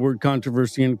should put the word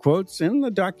controversy in quotes in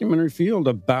the documentary field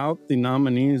about the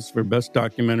nominees for Best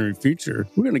Documentary Feature.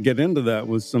 We're going to get into that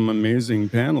with some amazing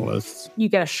panelists. You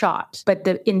get a shot, but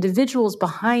the individuals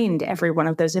behind every one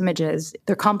of those images,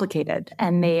 they're complicated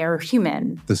and they are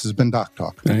human. This has been Doc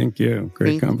Talk. Thank you.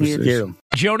 Great conversation.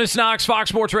 Jonas, Knox, Fox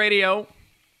Sports Radio.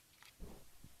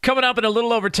 Coming up in a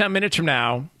little over 10 minutes from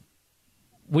now,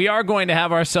 we are going to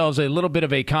have ourselves a little bit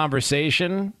of a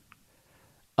conversation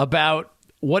about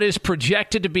what is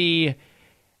projected to be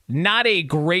not a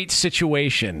great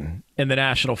situation in the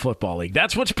National Football League.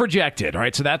 That's what's projected, all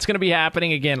right? So that's going to be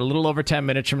happening, again, a little over 10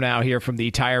 minutes from now here from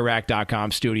the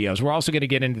TireRack.com studios. We're also going to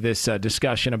get into this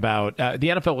discussion about the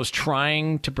NFL was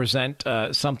trying to present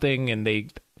something, and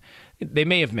they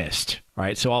may have missed, all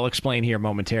right? So I'll explain here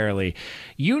momentarily.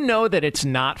 You know that it's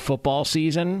not football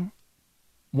season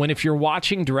when, if you're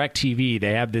watching DirecTV,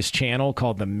 they have this channel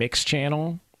called the Mix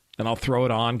Channel. And I'll throw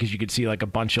it on because you can see like a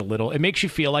bunch of little... It makes you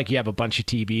feel like you have a bunch of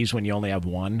TVs when you only have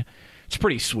one. It's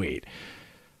pretty sweet.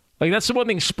 Like, that's the one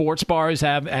thing sports bars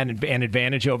have an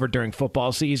advantage over during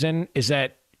football season, is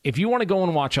that if you want to go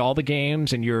and watch all the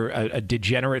games and you're a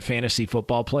degenerate fantasy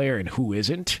football player, and who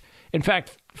isn't? In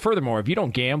fact, furthermore, if you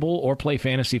don't gamble or play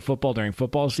fantasy football during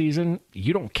football season,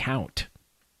 you don't count.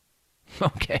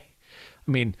 Okay?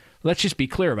 I mean, let's just be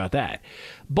clear about that.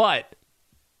 But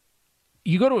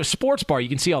you go to a sports bar, you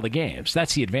can see all the games.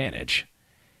 That's the advantage.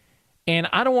 And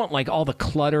I don't want like all the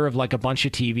clutter of like a bunch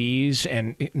of TVs,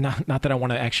 and not that I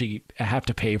want to actually have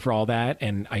to pay for all that,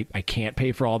 and I can't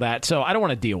pay for all that. So I don't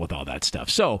want to deal with all that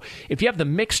stuff. So if you have the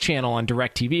Mix channel on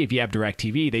DirecTV, if you have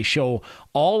DirecTV, they show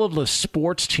all of the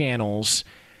sports channels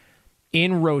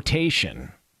in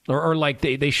rotation, or like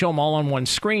they show them all on one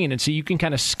screen. And so you can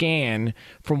kind of scan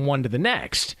from one to the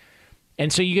next.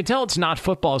 And so you can tell it's not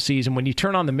football season when you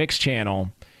turn on the Mix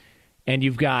channel and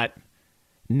you've got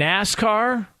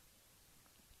NASCAR,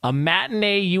 a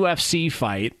matinee UFC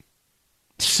fight,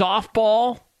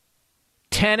 softball,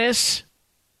 tennis,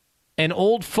 an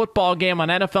old football game on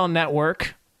NFL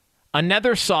Network,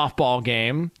 another softball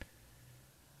game,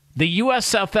 the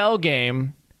USFL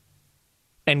game,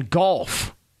 and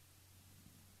golf.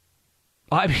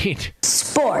 I mean...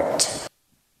 Sport.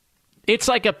 It's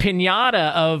like a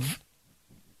piñata of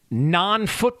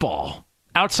non-football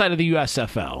outside of the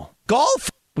USFL.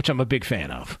 Golf? Which I'm a big fan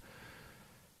of.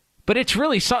 But it's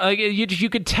really, like, you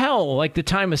could tell, like, the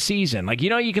time of season. Like, you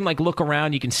know, you can, like, look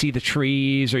around, you can see the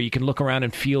trees, or you can look around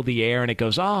and feel the air, and it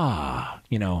goes,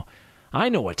 you know, I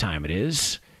know what time it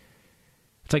is.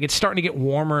 It's like it's starting to get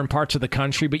warmer in parts of the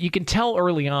country, but you can tell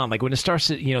early on, like, when it starts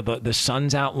to, you know, the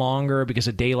sun's out longer because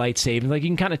of daylight saving, like, you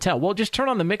can kind of tell. Well, just turn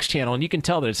on the Mix channel, and you can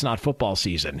tell that it's not football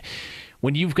season.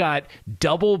 When you've got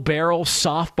double-barrel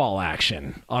softball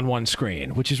action on one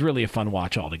screen, which is really a fun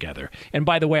watch altogether. And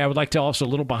by the way, I would like to also, a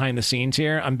little behind the scenes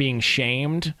here, I'm being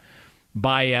shamed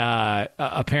by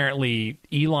apparently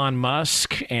Elon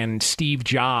Musk and Steve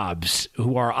Jobs,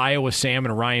 who are Iowa Sam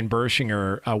and Ryan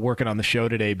Bershinger, working on the show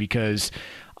today, because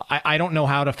I don't know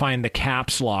how to find the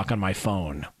caps lock on my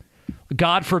phone.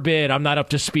 God forbid I'm not up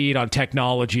to speed on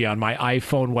technology on my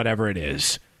iPhone, whatever it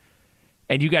is.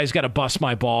 And you guys got to bust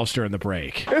my balls during the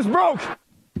break. It's broke.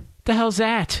 The hell's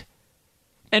that?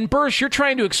 And Bursch, you're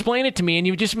trying to explain it to me, and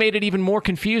you just made it even more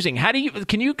confusing.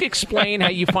 Can you explain how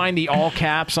you find the all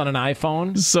caps on an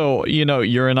iPhone? So, you know,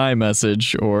 you're in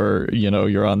iMessage, or, you know,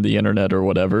 you're on the internet or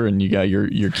whatever, and you got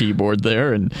your keyboard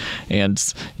there, and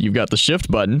you've got the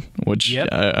shift button, which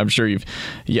I'm sure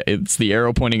it's the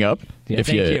arrow pointing up. Yeah,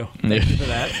 thank you for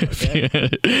that.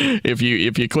 Okay. If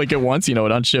you click it once, you know, it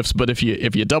unshifts, but if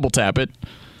you double tap it,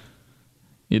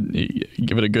 you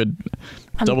give it a good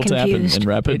double tap in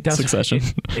rapid succession.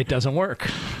 It doesn't work.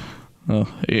 Well,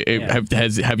 have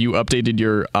you updated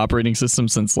your operating system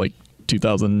since like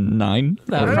 2009?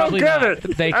 I don't get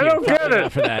it. Thank you. I don't get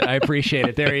it. For that. I appreciate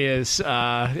it. There he is.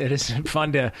 It is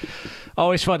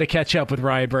always fun to catch up with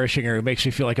Ryan Bershinger, who makes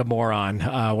me feel like a moron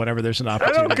whenever there's an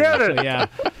opportunity. I don't get it. So, yeah.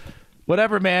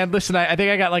 Whatever, man. Listen, I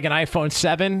think I got like an iPhone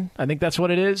 7. I think that's what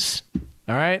it is.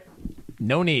 All right.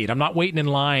 No need. I'm not waiting in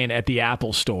line at the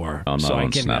Apple store. I'm not so on I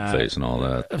can Snapface and all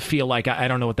that. Feel like I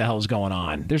don't know what the hell is going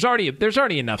on. There's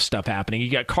already enough stuff happening. You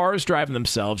got cars driving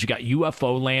themselves. You got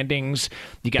UFO landings.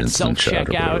 You got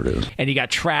self-checkout. And you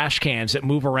got trash cans that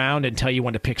move around and tell you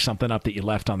when to pick something up that you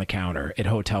left on the counter at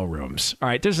hotel rooms. All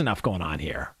right, there's enough going on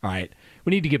here. All right, we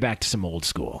need to get back to some old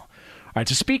school. All right,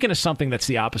 so speaking of something that's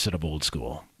the opposite of old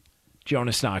school,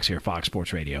 Jonas Knox here, Fox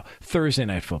Sports Radio. Thursday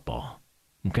Night Football.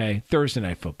 Okay, Thursday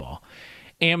Night Football.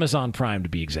 Amazon Prime, to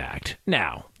be exact.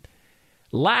 Now,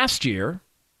 last year,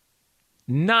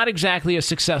 not exactly a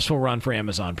successful run for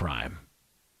Amazon Prime.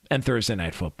 and Thursday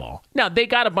Night Football. Now, they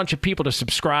got a bunch of people to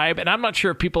subscribe, and I'm not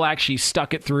sure if people actually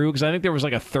stuck it through, because I think there was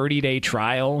like a 30-day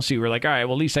trial. So you were like, all right,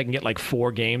 well, at least I can get like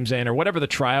 4 games in, or whatever the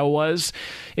trial was,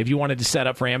 if you wanted to set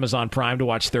up for Amazon Prime to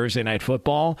watch Thursday Night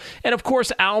Football. And of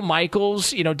course, Al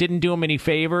Michaels, didn't do him any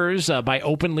favors by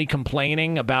openly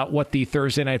complaining about what the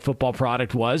Thursday Night Football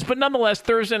product was. But nonetheless,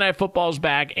 Thursday Night Football is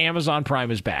back. Amazon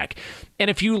Prime is back. And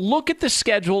if you look at the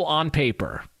schedule on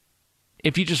paper,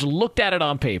 if you just looked at it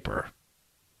on paper,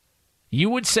 you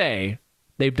would say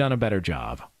they've done a better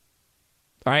job.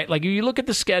 All right? Like, if you look at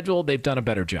the schedule, they've done a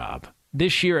better job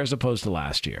this year as opposed to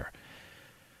last year.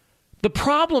 The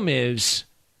problem is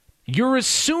you're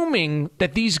assuming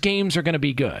that these games are going to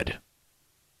be good.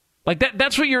 Like,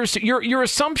 that's what your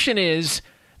assumption is,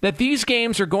 that these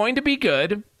games are going to be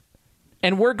good,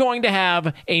 and we're going to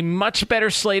have a much better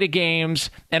slate of games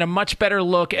and a much better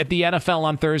look at the NFL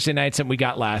on Thursday nights than we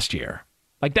got last year.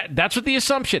 Like, that's what the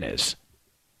assumption is.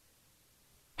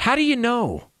 How do you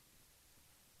know?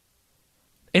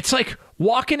 It's like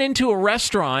walking into a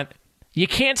restaurant, you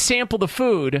can't sample the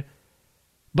food,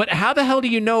 but how the hell do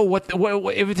you know what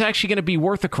if it's actually going to be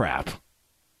worth a crap?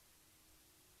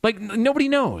 Like, nobody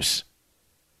knows.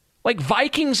 Like,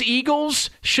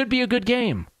 Vikings-Eagles should be a good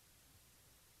game.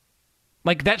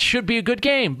 Like, that should be a good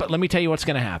game, but let me tell you what's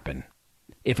going to happen.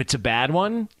 If it's a bad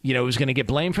one, you know who's going to get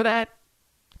blamed for that?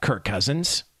 Kirk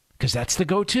Cousins, because that's the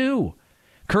go-to.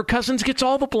 Kirk Cousins gets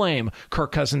all the blame.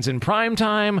 Kirk Cousins in prime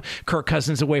time. Kirk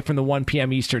Cousins away from the 1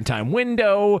 p.m. Eastern time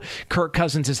window. Kirk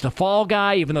Cousins is the fall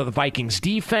guy, even though the Vikings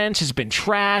defense has been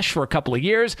trash for a couple of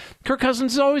years. Kirk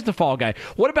Cousins is always the fall guy.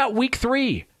 What about week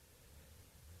 3?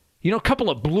 A couple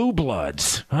of blue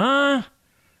bloods, huh?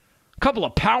 A couple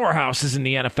of powerhouses in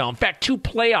the NFL. In fact, 2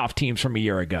 playoff teams from a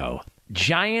year ago.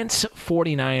 Giants,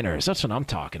 49ers. That's what I'm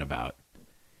talking about.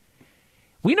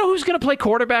 We know who's going to play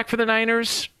quarterback for the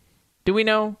Niners? Do we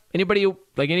know? Anybody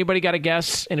got a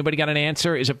guess? Anybody got an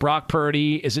answer? Is it Brock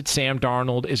Purdy? Is it Sam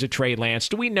Darnold? Is it Trey Lance?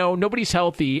 Do we know? Nobody's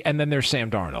healthy, and then there's Sam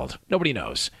Darnold. Nobody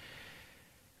knows.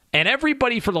 And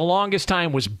everybody for the longest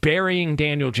time was burying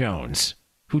Daniel Jones,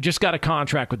 who just got a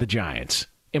contract with the Giants.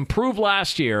 Improved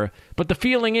last year, but the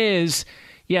feeling is,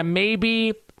 yeah,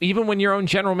 maybe even when your own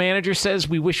general manager says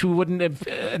we wish we wouldn't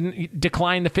have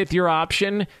declined the 5th-year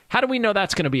option, how do we know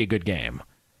that's going to be a good game?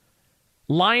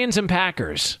 Lions and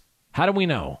Packers. How do we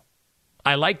know?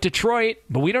 I like Detroit,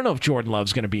 but we don't know if Jordan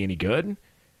Love's going to be any good.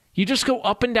 You just go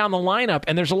up and down the lineup,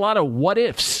 and there's a lot of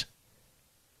what-ifs.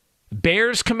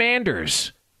 Bears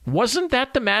Commanders. Wasn't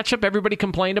that the matchup everybody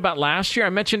complained about last year? I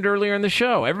mentioned earlier in the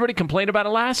show. Everybody complained about it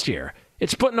last year.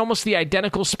 It's put in almost the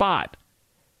identical spot.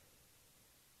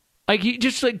 Like, you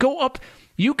just go up.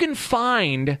 You can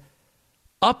find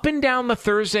up and down the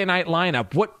Thursday night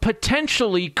lineup what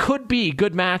potentially could be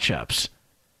good matchups.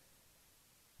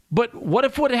 But what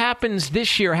if what happens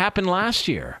this year happened last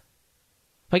year?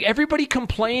 Like, everybody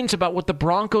complains about what the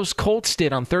Broncos-Colts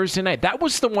did on Thursday night. That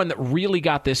was the one that really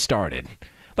got this started.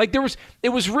 Like, it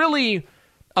was really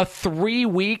a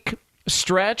 3-week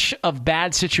stretch of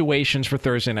bad situations for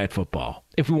Thursday Night Football,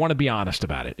 if we want to be honest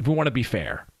about it, if we want to be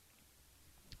fair.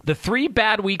 The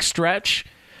 3-bad-week stretch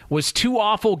was 2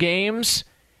 awful games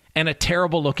and a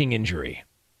terrible-looking injury.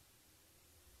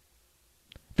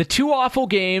 The 2 awful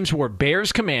games were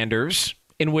Bears-Commanders,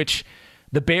 in which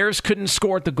the Bears couldn't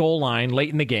score at the goal line late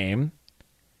in the game,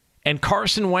 and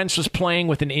Carson Wentz was playing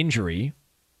with an injury.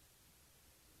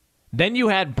 Then you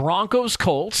had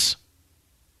Broncos-Colts,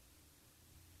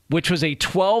 which was a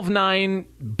 12-9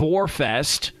 bore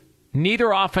fest.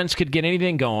 Neither offense could get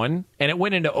anything going, and it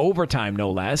went into overtime, no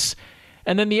less.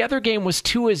 And then the other game was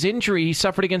Tua's injury he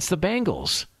suffered against the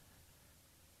Bengals,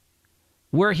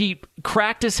 where he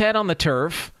cracked his head on the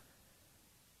turf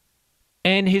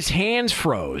and his hands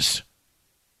froze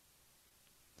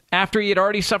after he had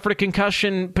already suffered a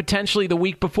concussion potentially the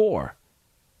week before.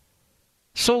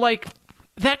 So, like,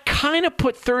 that kind of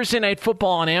put Thursday Night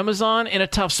Football on Amazon in a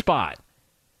tough spot.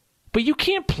 But you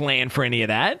can't plan for any of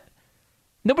that.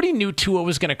 Nobody knew Tua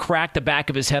was going to crack the back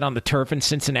of his head on the turf in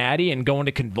Cincinnati and go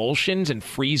into convulsions and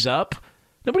freeze up.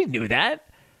 Nobody knew that.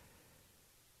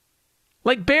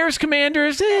 Like, Bears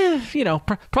Commanders,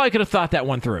 probably could have thought that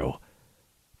one through.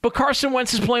 But Carson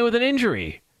Wentz is playing with an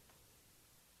injury.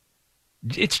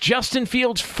 It's Justin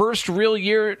Fields' first real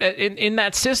year in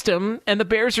that system, and the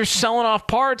Bears are selling off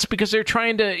parts because they're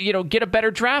trying to, get a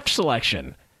better draft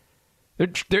selection.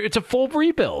 It's a full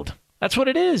rebuild. That's what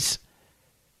it is.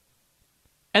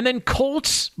 And then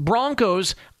Colts,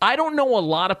 Broncos, I don't know a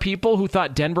lot of people who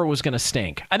thought Denver was going to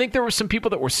stink. I think there were some people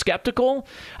that were skeptical.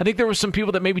 I think there were some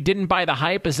people that maybe didn't buy the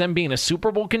hype as them being a Super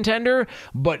Bowl contender,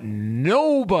 but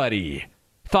nobody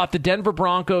thought the Denver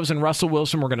Broncos and Russell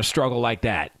Wilson were going to struggle like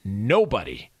that.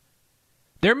 Nobody.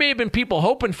 There may have been people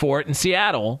hoping for it in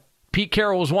Seattle. Pete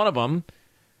Carroll was one of them.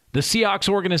 The Seahawks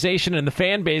organization and the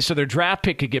fan base so their draft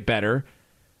pick could get better.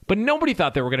 But nobody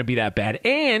thought they were going to be that bad.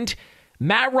 And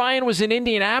Matt Ryan was in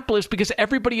Indianapolis because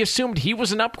everybody assumed he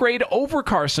was an upgrade over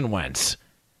Carson Wentz.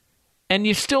 And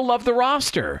you still love the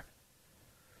roster.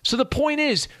 So the point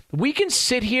is, we can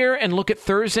sit here and look at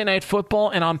Thursday Night Football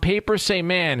and on paper say,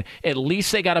 man, at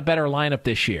least they got a better lineup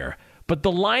this year. But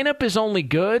the lineup is only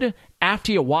good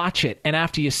after you watch it and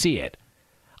after you see it.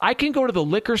 I can go to the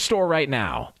liquor store right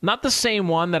now, not the same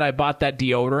one that I bought that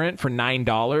deodorant for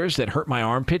 $9 that hurt my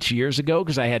armpits years ago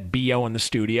because I had BO in the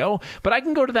studio, but I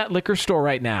can go to that liquor store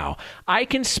right now. I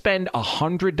can spend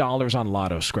 $100 on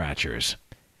lotto scratchers.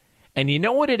 And you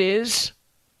know what it is?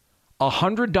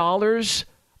 $100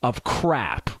 of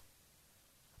crap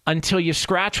until you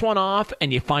scratch one off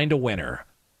and you find a winner.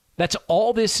 That's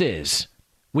all this is.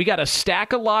 We got a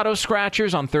stack of lotto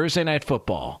scratchers on Thursday Night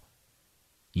Football.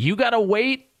 You got to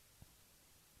wait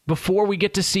before we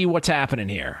get to see what's happening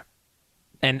here.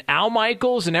 And Al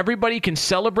Michaels and everybody can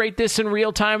celebrate this in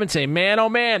real time and say, man, oh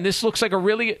man, this looks like a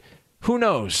really... Who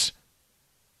knows?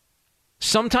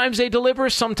 Sometimes they deliver,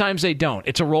 sometimes they don't.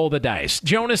 It's a roll of the dice.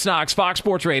 Jonas Knox, Fox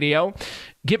Sports Radio.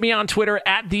 Get me on Twitter,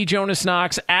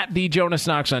 @TheJonasKnox,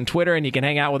 @TheJonasKnox on Twitter, and you can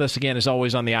hang out with us again, as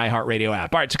always, on the iHeartRadio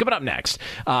app. All right, so coming up next,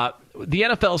 the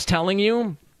NFL's telling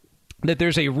you that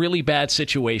there's a really bad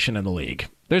situation in the league.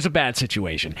 There's a bad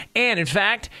situation. And, in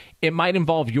fact, it might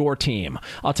involve your team.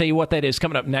 I'll tell you what that is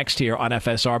coming up next here on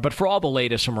FSR. But for all the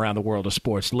latest from around the world of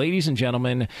sports, ladies and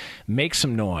gentlemen, make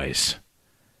some noise.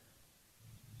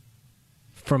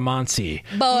 From Monsi.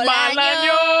 Bolaños!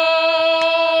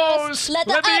 Let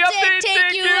the update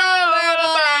take you over,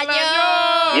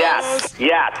 Bolaños! Yes.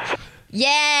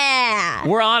 Yeah.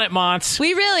 We're on it, Mons.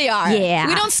 We really are. Yeah.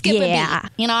 We don't skip a beat.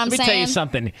 You know what I'm saying? Let me tell you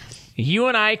something. You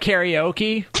and I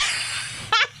karaoke.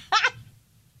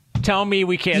 Tell me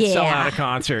we can't sell out a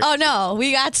concert. Oh, no.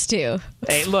 We got to.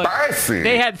 Hey, look.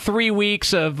 They had 3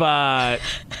 weeks of,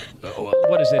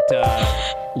 what is it,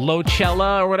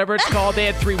 Lochella or whatever it's called. They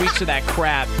had 3 weeks of that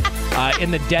crap in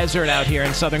the desert out here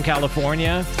in Southern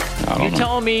California. You're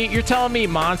telling me,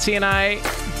 Monty and I,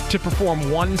 to perform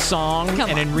one song,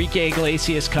 an Enrique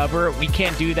Iglesias cover, we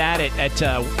can't do that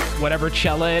at whatever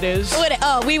Cella it is?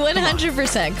 We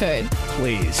 100% could.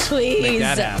 Please. Please. Make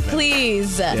that happen.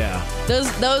 Please. Yeah.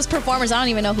 Those performers, I don't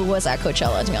even know who was at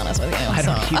Coachella, to be honest with you. I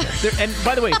don't either. And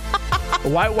by the way,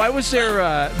 why was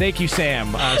there... thank you,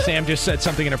 Sam. Sam just said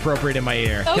something inappropriate in my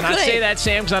ear. Oh, Can I say that,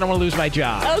 Sam? Because I don't want to lose my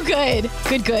job. Oh, good.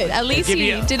 Good. At least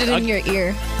he did it in your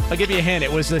ear. I'll give you a hint.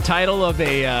 It was the title of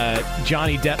a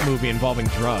Johnny Depp movie involving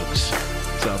drugs.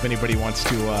 So if anybody wants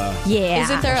to...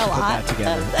 Isn't there a lot? Put that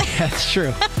together. That's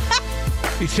true.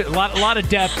 A lot of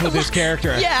depth with this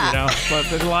character. Yeah. You know? But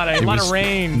there's a lot of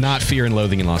rain. Not Fear and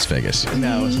Loathing in Las Vegas.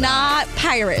 No, it's not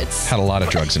pirates. Had a lot of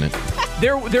drugs in it.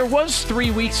 There was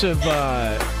 3 weeks of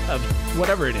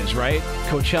whatever it is, right?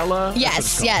 Coachella?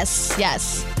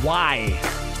 Yes. Why?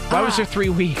 Why was there 3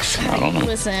 weeks? I don't know.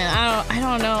 Listen, I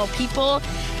don't know.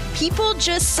 People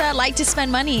just like to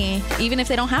spend money, even if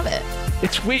they don't have it.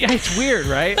 It's weird,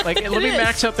 right? Like, let me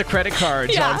max out the credit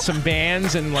cards on some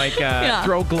bands and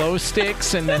throw glow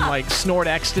sticks and then snort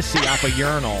ecstasy off a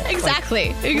urinal. Exactly.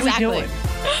 What are we doing?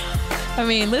 I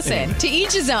mean, listen, to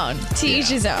each his own.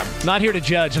 Not here to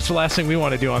judge. That's the last thing we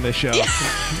want to do on this show.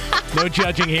 No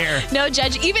judging here. No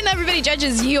judge. Even everybody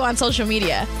judges you on social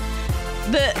media.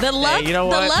 The love, you know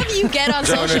the love you get on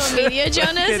social media,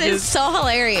 Jonas, is so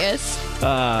hilarious.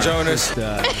 Jonas,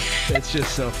 it's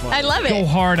just so funny. I love it. Go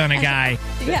hard on a guy.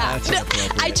 Yeah,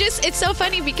 it's so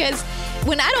funny because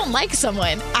when I don't like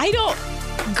someone, I don't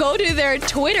go to their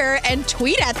Twitter and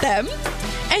tweet at them,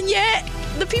 and yet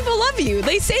the people love you.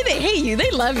 They say they hate you.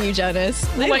 They love you, Jonas.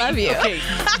 They love you. Okay,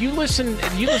 you listen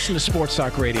to sports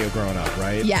talk radio growing up,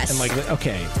 right? Yes. And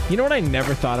okay, you know what I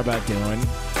never thought about doing?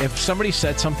 If somebody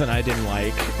said something I didn't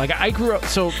like I grew up,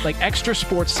 so Extra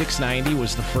Sports 690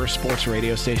 was the first sports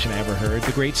radio station I ever heard.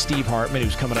 The great Steve Hartman,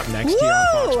 who's coming up next year on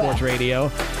Fox Sports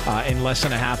Radio in less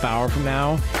than a half hour from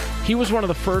now. He was one of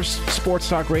the first sports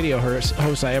talk radio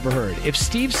hosts I ever heard. If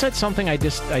Steve said something I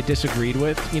disagreed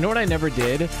with, you know what I never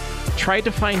did? Tried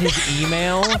to find his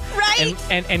email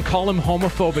and call him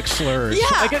homophobic slurs.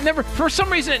 Yeah. For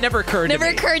some reason it never occurred to me.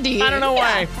 Never occurred to you. I don't know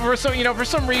why. For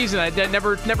some reason that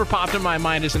never popped in my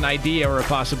mind as an idea or a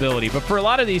possibility. But for a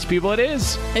lot of these people it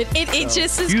is. It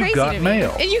just is you crazy got to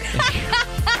mail. me.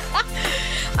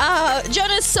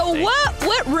 Jonas, so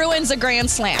what ruins a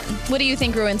Grand Slam? What do you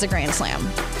think ruins a Grand Slam?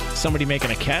 somebody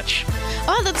making a catch.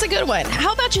 Oh, that's a good one.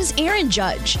 How about just Aaron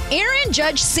Judge? Aaron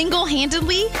Judge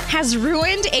single-handedly has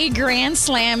ruined a grand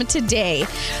slam today.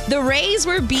 The Rays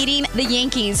were beating the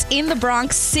Yankees in the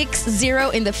Bronx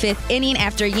 6-0 in the 5th inning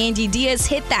after Yandy Diaz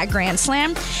hit that grand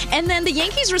slam. And then the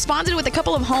Yankees responded with a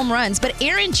couple of home runs. But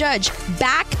Aaron Judge,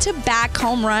 back-to-back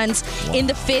home runs in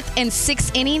the 5th and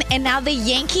 6th inning. And now the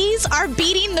Yankees are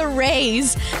beating the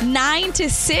Rays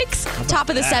 9-6, top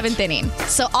of the 7th inning.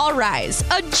 So all rise.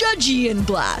 A Judgian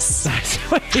blast.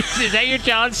 Is that your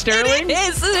John Sterling? It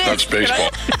is. That's baseball.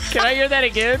 Can I hear that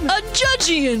again? A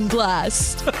Judgian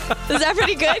blast. Is that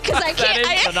pretty good? Because I can't.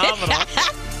 That is phenomenal.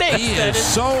 He is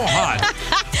so hot.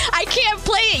 I can't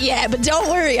play it yet, but don't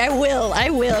worry. I will,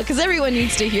 because everyone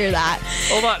needs to hear that.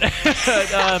 Hold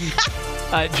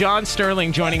on. John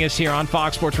Sterling joining us here on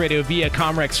Fox Sports Radio via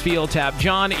Comrex Field Tap.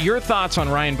 John, your thoughts on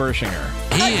Ryan Bershinger?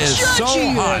 He is so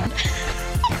hot.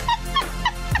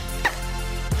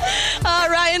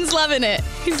 Ryan's loving it.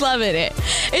 He's loving it.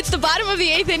 It's the bottom of the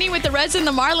 8th inning with the Reds and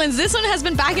the Marlins. This one has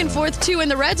been back and forth, too, and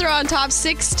the Reds are on top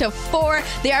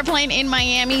 6-4. They are playing in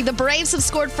Miami. The Braves have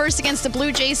scored first against the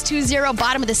Blue Jays 2-0,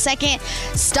 bottom of the 2nd.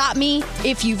 Stop me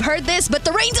if you've heard this, but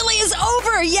the rain delay is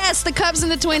over. Yes, the Cubs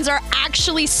and the Twins are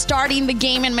actually starting the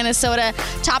game in Minnesota,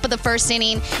 top of the 1st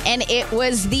inning, and it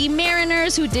was the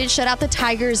Mariners who did shut out the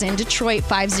Tigers in Detroit.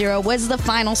 5-0 was the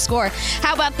final score.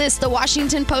 How about this? The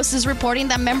Washington Post is reporting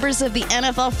that members of the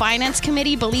NFL Finance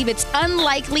Committee believe it's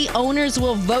unlikely owners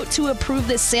will vote to approve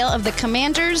the sale of the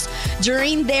Commanders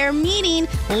during their meeting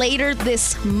later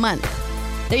this month.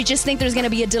 They just think there's going to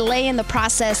be a delay in the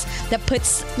process that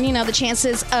puts, the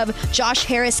chances of Josh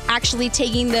Harris actually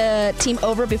taking the team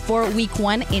over before week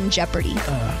 1 in jeopardy.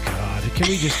 Oh, God. Can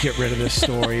we just get rid of this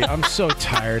story? I'm so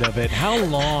tired of it. How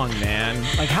long, man?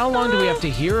 How long do we have to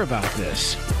hear about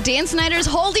this? Dan Snyder's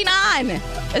holding on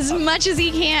as much as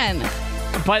he can.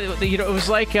 But it was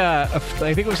like I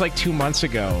think it was like 2 months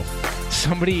ago.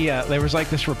 Somebody there was like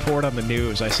this report on the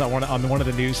news. I saw on one of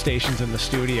the news stations in the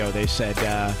studio. They said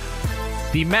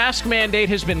the mask mandate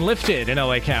has been lifted in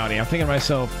LA County. I'm thinking to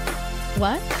myself,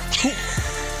 what?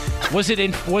 Was it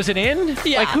in?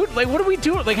 Yeah. What are we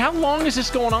doing? How long is this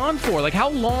going on for? How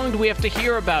long do we have to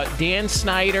hear about Dan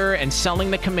Snyder and selling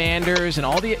the Commanders and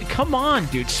all the? Come on,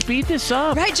 dude, speed this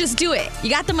up. Right, just do it. You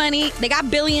got the money. They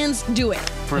got billions. Do it.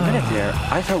 For a minute there,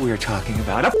 I thought we were talking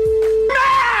about a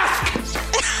mask.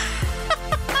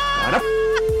 Not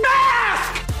a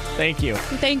mask. Thank you.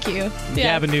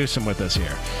 Gavin Newsom with us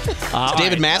here.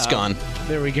 David Mascon.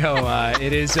 There we go.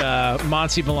 It is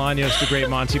Monty Bolaños, the great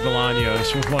Monty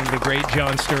Bolaños, with one of the great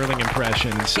John Sterling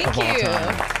impressions of all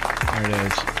time. There it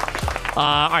is.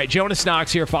 All right, Jonas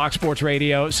Knox here, Fox Sports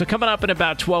Radio. So coming up in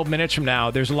about 12 minutes from now,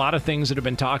 there's a lot of things that have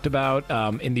been talked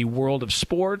about in the world of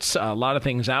sports, a lot of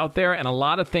things out there, and a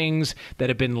lot of things that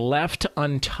have been left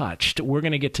untouched. We're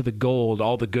going to get to the gold,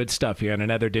 all the good stuff here in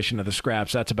another edition of The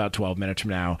Scraps. That's about 12 minutes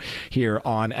from now here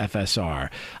on FSR.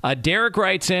 Derek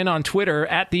writes in on Twitter,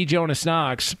 at the Jonas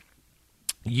Knox,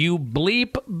 you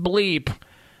bleep.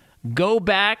 Go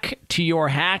back to your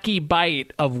hacky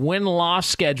bite of win-loss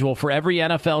schedule for every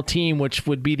NFL team, which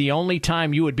would be the only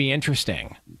time you would be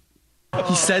interesting.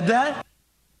 He said that?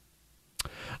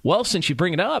 Well, since you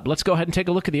bring it up, let's go ahead and take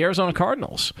a look at the Arizona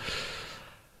Cardinals,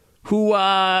 who,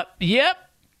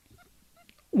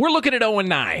 we're looking at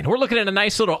 0-9. We're looking at a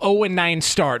nice little 0-9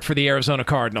 start for the Arizona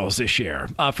Cardinals this year.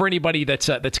 For anybody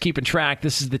that's keeping track,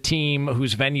 this is the team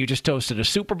whose venue just hosted a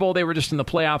Super Bowl. They were just in the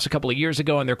playoffs a couple of years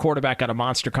ago, and their quarterback got a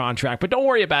monster contract. But don't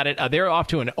worry about it. They're off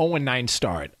to an 0-9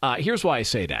 start. Here's why I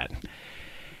say that.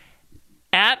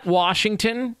 At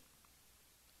Washington,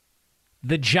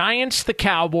 the Giants, the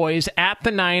Cowboys, at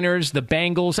the Niners, the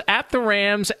Bengals, at the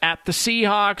Rams, at the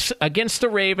Seahawks, against the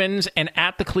Ravens, and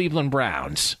at the Cleveland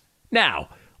Browns. Now,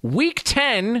 Week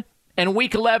 10 and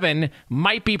Week 11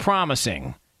 might be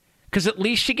promising because at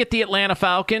least you get the Atlanta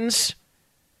Falcons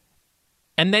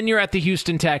and then you're at the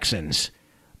Houston Texans.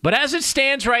 But as it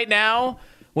stands right now,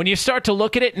 when you start to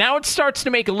look at it, now it starts to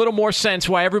make a little more sense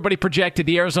why everybody projected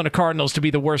the Arizona Cardinals to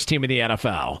be the worst team in the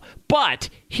NFL. But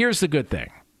here's the good thing.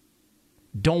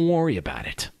 Don't worry about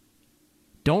it.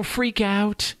 Don't freak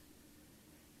out.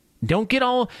 Don't get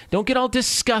all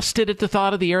disgusted at the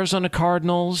thought of the Arizona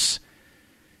Cardinals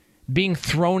being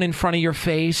thrown in front of your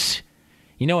face.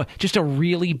 Just a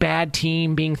really bad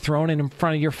team being thrown in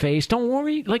front of your face. Don't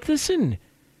worry. Listen,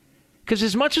 Because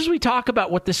as much as we talk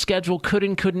about what the schedule could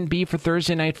and couldn't be for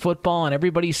Thursday Night Football, and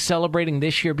everybody's celebrating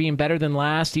this year being better than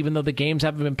last, even though the games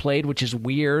haven't been played, which is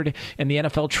weird, and the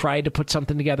NFL tried to put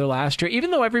something together last year,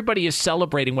 even though everybody is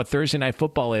celebrating what Thursday Night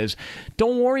Football is,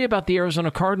 don't worry about the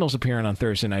Arizona Cardinals appearing on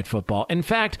Thursday Night Football. In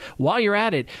fact, while you're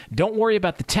at it, don't worry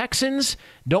about the Texans,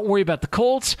 don't worry about the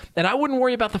Colts, and I wouldn't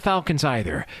worry about the Falcons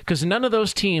either, because none of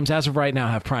those teams, as of right now,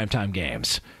 have primetime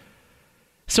games.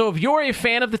 So if you're a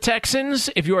fan of the Texans,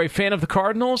 if you're a fan of the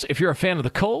Cardinals, if you're a fan of the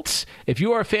Colts, if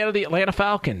you are a fan of the Atlanta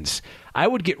Falcons, I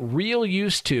would get real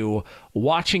used to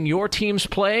watching your teams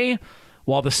play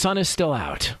while the sun is still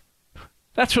out.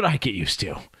 That's what I get used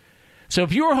to. So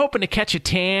if you were hoping to catch a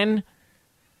tan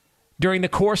during the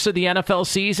course of the NFL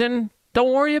season,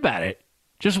 don't worry about it.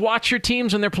 Just watch your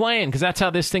teams when they're playing, because that's how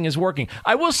this thing is working.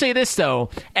 I will say this, though.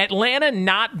 Atlanta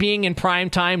not being in prime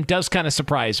time does kind of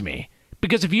surprise me.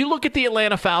 Because if you look at the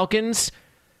Atlanta Falcons,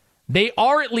 they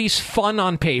are at least fun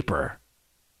on paper.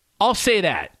 I'll say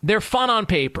that. They're fun on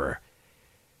paper.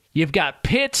 You've got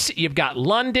Pitts, you've got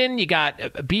London, you got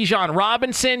Bijan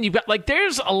Robinson, you've got,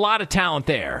 there's a lot of talent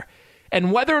there.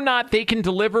 And whether or not they can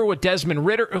deliver with Desmond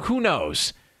Ridder, who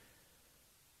knows?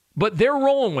 But they're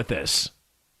rolling with this.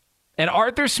 And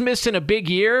Arthur Smith's in a big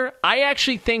year. I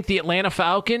actually think the Atlanta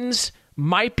Falcons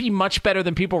might be much better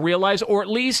than people realize, or at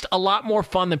least a lot more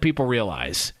fun than people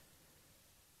realize.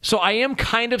 So I am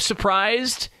kind of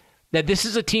surprised that this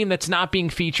is a team that's not being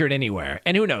featured anywhere.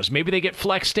 And who knows, maybe they get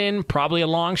flexed in, probably a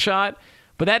long shot,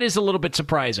 but that is a little bit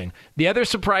surprising. The other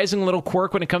surprising little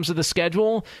quirk when it comes to the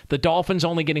schedule, the Dolphins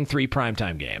only getting 3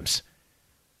 primetime games.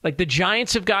 The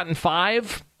Giants have gotten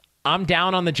 5. I'm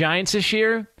down on the Giants this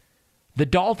year. The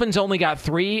Dolphins only got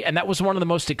 3, and that was one of the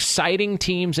most exciting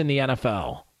teams in the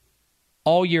NFL.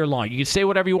 All year long. You can say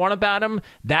whatever you want about them.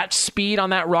 That speed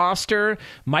on that roster,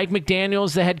 Mike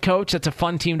McDaniel's the head coach. That's a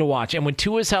fun team to watch. And when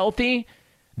Tua's healthy,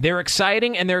 they're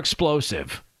exciting and they're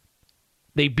explosive.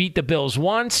 They beat the Bills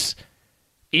once.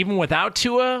 Even without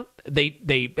Tua,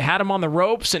 they had him on the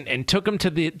ropes and took him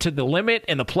to the limit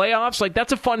in the playoffs.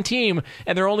 That's a fun team,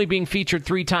 and they're only being featured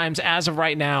 3 times as of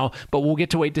right now, but we'll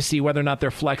get to wait to see whether or not they're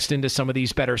flexed into some of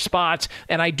these better spots.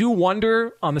 And I do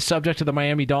wonder, on the subject of the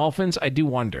Miami Dolphins, I do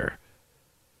wonder.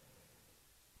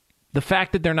 The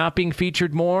fact that they're not being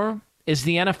featured more, is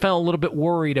the NFL a little bit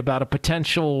worried about a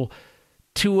potential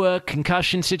Tua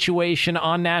concussion situation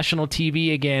on national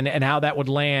TV again, and how that would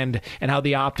land and how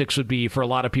the optics would be for a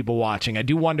lot of people watching? I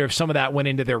do wonder if some of that went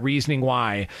into their reasoning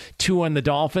why Tua and the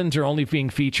Dolphins are only being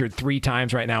featured 3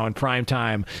 times right now in prime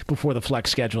time before the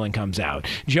flex scheduling comes out.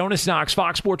 Jonas, Knox,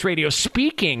 Fox Sports Radio.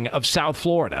 Speaking of South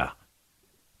Florida,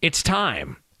 it's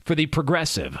time for the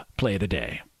Progressive Play of the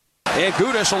Day. And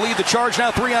Gudas will lead the charge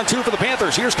now, 3-on-2 for the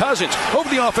Panthers. Here's Cousins over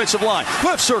the offensive line.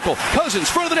 Left circle. Cousins,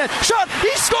 front of the net. Shot.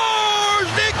 He scores!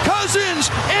 Nick Cousins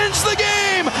ends the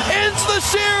game. Ends the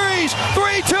series.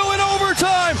 3-2 in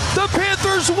overtime. The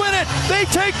Panthers win it. They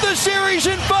take the series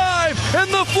in 5.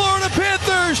 And the Florida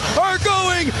Panthers are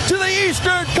going to the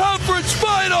Eastern Conference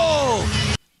Final.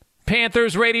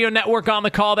 Panthers Radio Network on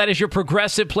the call. That is your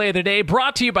Progressive Play of the Day,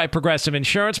 brought to you by Progressive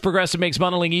Insurance. Progressive makes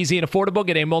bundling easy and affordable.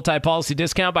 Get a multi-policy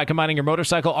discount by combining your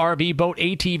motorcycle, RV, boat,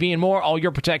 ATV, and more. All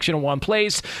your protection in one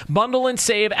place. Bundle and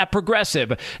save at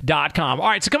Progressive.com. All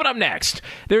right, so coming up next,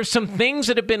 there's some things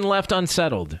that have been left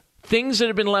unsettled. Things that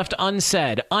have been left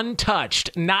unsaid,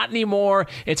 untouched, not anymore.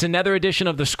 It's another edition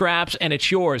of The Scraps, and it's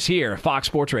yours here, Fox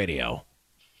Sports Radio.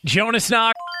 Jonas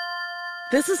Knox.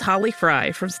 This is Holly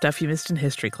Fry from Stuff You Missed in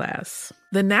History class.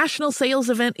 The national sales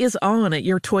event is on at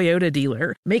your Toyota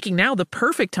dealer, making now the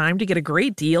perfect time to get a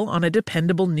great deal on a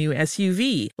dependable new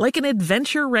SUV, like an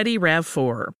adventure-ready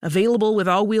RAV4. Available with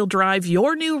all-wheel drive,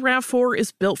 your new RAV4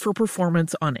 is built for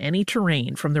performance on any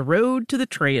terrain, from the road to the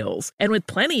trails. And with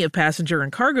plenty of passenger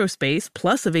and cargo space,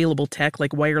 plus available tech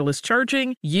like wireless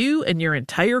charging, you and your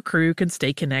entire crew can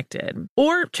stay connected.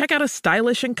 Or check out a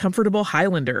stylish and comfortable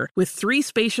Highlander with 3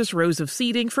 spacious rows of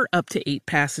seating for up to 8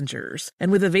 passengers. And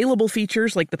with available features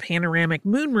like the panoramic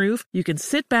moonroof, you can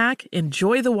sit back,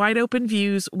 enjoy the wide open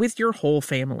views with your whole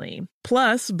family.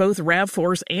 Plus, both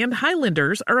RAV4s and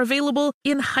Highlanders are available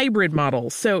in hybrid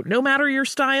models, so no matter your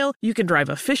style, you can drive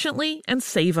efficiently and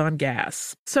save on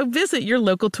gas. So visit your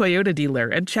local Toyota dealer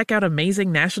and check out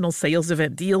amazing national sales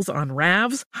event deals on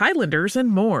RAVs, Highlanders, and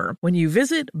more when you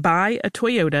visit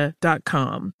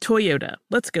buyatoyota.com. Toyota,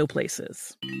 let's go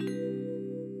places.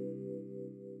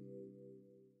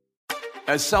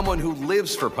 As someone who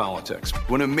lives for politics,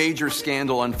 when a major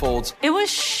scandal unfolds, it was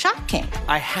shocking.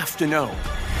 I have to know,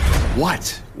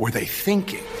 what were they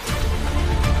thinking?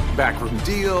 backroom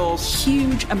deals,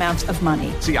 huge amounts of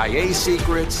money, CIA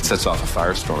secrets, Sets off a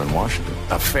firestorm in Washington.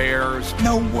 affairs,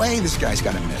 No way this guy's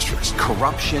got a mistress.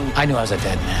 corruption. I knew I was a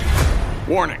dead man.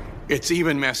 Warning, it's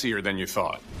even messier than you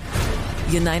thought.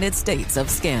 United States of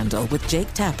Scandal with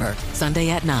Jake Tapper, Sunday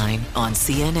at 9 on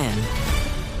CNN.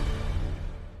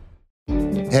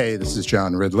 Hey, this is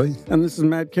John Ridley. And this is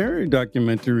Matt Carey,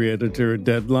 documentary editor at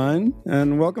Deadline.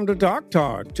 And welcome to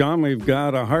Talk. John, we've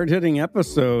got a hard-hitting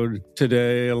episode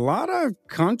today. A lot of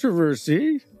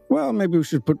controversy. Well, maybe we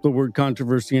should put the word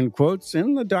controversy in quotes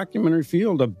in the documentary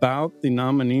field about the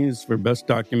nominees for Best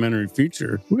Documentary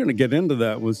Feature. We're going to get into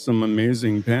that with some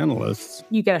amazing panelists.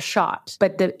 You get a shot,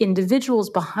 but the individuals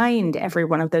behind every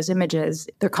one of those images,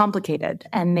 they're complicated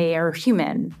and they are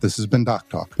human. This has been Doc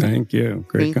Talk. Thank you.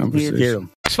 Great conversation.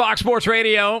 Fox Sports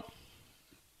Radio.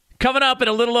 Coming up in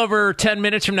a little over 10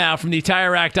 minutes from now from the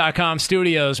TireRack.com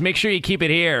studios. Make sure you keep it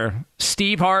here.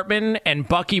 Steve Hartman and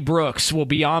Bucky Brooks will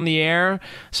be on the air,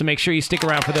 so make sure you stick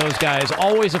around for those guys.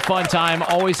 Always a fun time,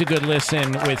 always a good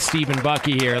listen with Steve and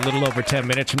Bucky here a little over 10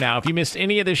 minutes from now. If you missed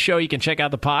any of this show, you can check out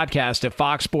the podcast at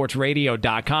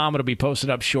foxsportsradio.com. It'll be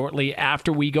posted up shortly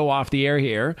after we go off the air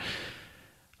here.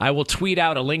 I will tweet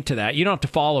out a link to that. You don't have to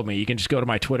follow me. You can just go to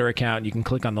my Twitter account and you can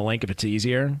click on the link if it's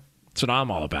easier. That's what I'm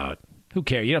all about. Who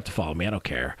cares? You don't have to follow me. I don't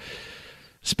care.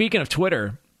 Speaking of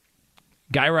Twitter,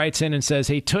 guy writes in and says,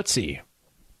 "Hey, Tootsie,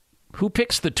 who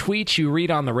picks the tweets you read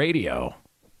on the radio?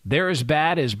 They're as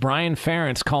bad as Brian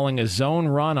Ferentz calling a zone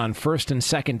run on 1st and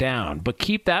 2nd down, but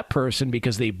keep that person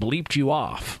because they bleeped you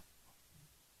off."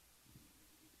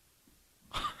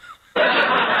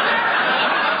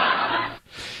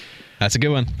 That's a good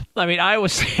one. I mean, Iowa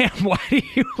Sam, why do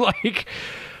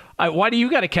you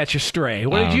got to catch a stray?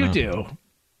 What did you do?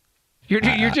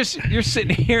 You're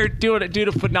sitting here doing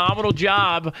a phenomenal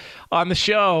job on the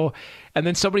show, and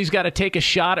then somebody's got to take a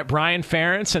shot at Brian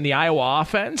Ferentz and the Iowa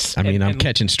offense. I mean, I'm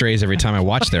catching strays every time I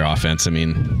watch their offense. I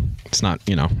mean, it's not,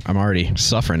 I'm already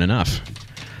suffering enough.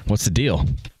 What's the deal?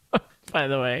 By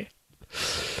the way,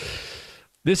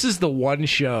 this is the one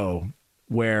show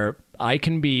where I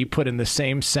can be put in the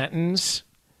same sentence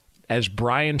as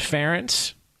Brian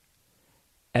Ferentz,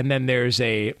 and then there's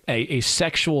a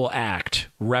sexual act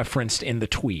referenced in the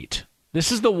tweet.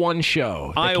 This is the one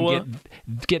show that can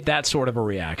get that sort of a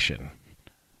reaction.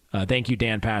 Thank you,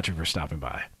 Dan Patrick, for stopping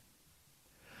by.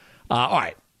 All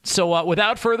right. So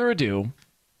without further ado,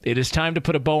 it is time to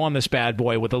put a bow on this bad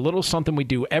boy with a little something we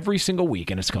do every single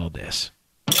week, and it's called this.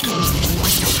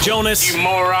 Jonas, you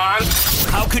moron.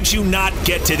 How could you not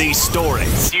get to these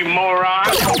stories? You moron.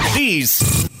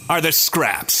 These are the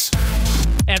scraps.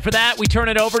 And for that, we turn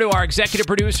it over to our executive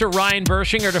producer, Ryan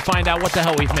Bershinger, to find out what the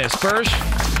hell we've missed. Bersh?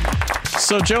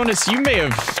 So, Jonas, you may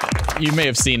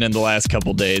have seen in the last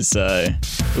couple days,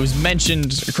 it was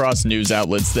mentioned across news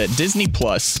outlets that Disney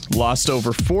Plus lost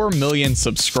over 4 million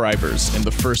subscribers in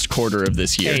the first quarter of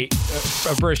this year. Hey,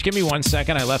 Bersh, give me 1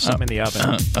 second. I left something in the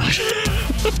oven.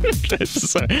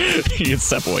 You can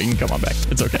step away. You can come on back.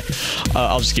 It's okay.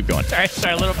 I'll just keep going.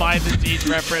 Sorry, a little behind the scenes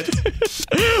reference.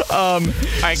 All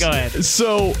right, go ahead.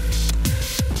 So,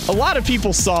 a lot of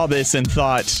people saw this and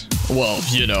thought, well,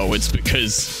 it's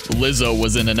because Lizzo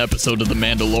was in an episode of The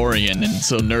Mandalorian and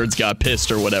so nerds got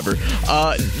pissed or whatever.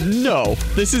 No,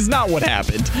 this is not what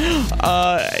happened.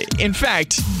 In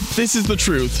fact, this is the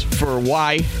truth for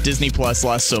why Disney Plus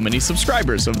lost so many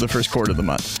subscribers over the first quarter of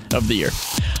the year.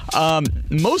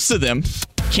 Most of them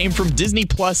came from Disney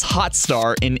Plus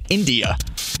Hotstar in India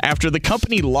after the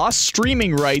company lost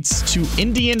streaming rights to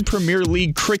Indian Premier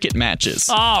League cricket matches.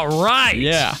 All right.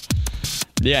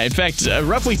 Yeah, in fact,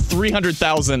 roughly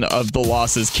 300,000 of the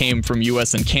losses came from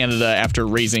U.S. and Canada after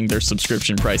raising their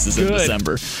subscription prices in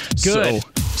December. Good. So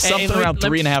something around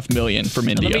 3.5 million from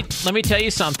India. Let me tell you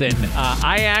something.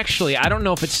 I don't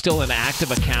know if it's still an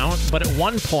active account, but at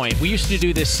one point, we used to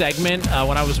do this segment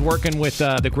when I was working with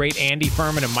the great Andy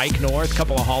Furman and Mike North, a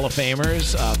couple of Hall of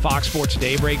Famers, Fox Sports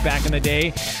Daybreak back in the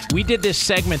day. We did this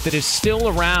segment that is still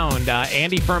around.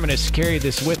 Andy Furman has carried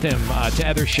this with him to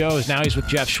other shows. Now he's with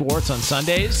Jeff Schwartz on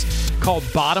Sundays, called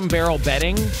Bottom Barrel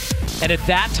Betting. And at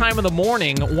that time of the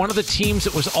morning, one of the teams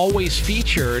that was always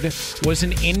featured was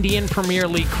an Indian Premier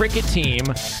League cricket team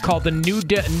called the New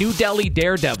Delhi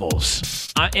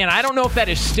Daredevils. And I don't know if that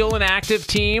is still an active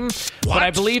team, but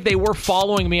I believe they were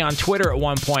following me on Twitter at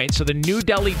one point. So the New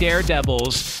Delhi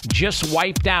Daredevils just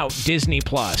wiped out Disney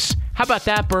Plus. How about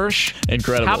that, Bersh?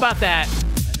 Incredible. How about that?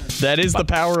 That is the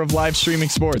power of live streaming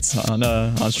sports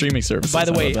on streaming services. By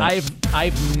the way,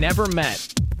 I've never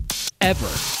met, ever,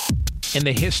 in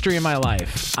the history of my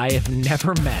life, I have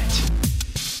never met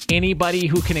anybody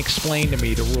who can explain to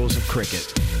me the rules of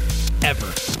cricket.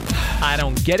 Ever. I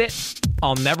don't get it.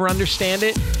 I'll never understand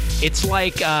it. It's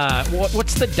like,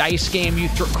 what's the dice game you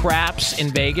throw? Craps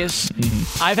in Vegas?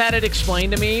 Mm-hmm. I've had it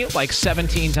explained to me like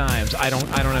 17 times. I don't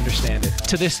understand it.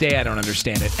 To this day, I don't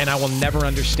understand it. And I will never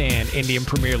understand Indian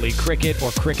Premier League cricket or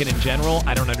cricket in general.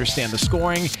 I don't understand the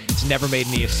scoring. It's never made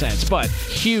any sense. But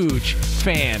huge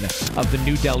fan of the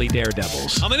New Delhi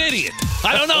Daredevils. I'm an idiot.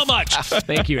 I don't know much.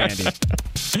 Thank you, Andy.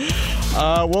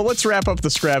 Well, let's wrap up the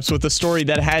scraps with a story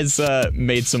that has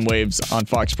made some waves on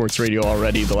Fox Sports Radio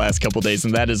already the last couple days,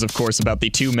 and that is, of course, about the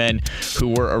two men who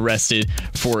were arrested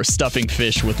for stuffing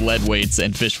fish with lead weights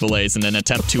and fish fillets in an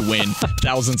attempt to win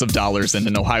thousands of dollars in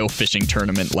an Ohio fishing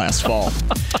tournament last fall.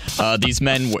 These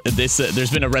men,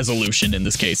 there's been a resolution in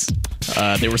this case.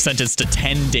 They were sentenced to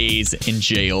 10 days in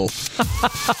jail,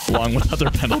 along with other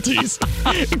penalties,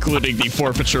 including the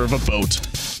forfeiture of a boat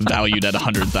valued at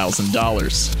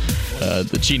 $100,000.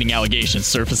 The cheating allegations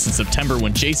surfaced in September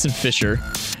when Jason Fisher,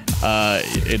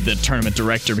 the tournament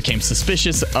director, became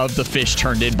suspicious of the fish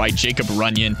turned in by Jacob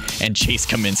Runyon and Chase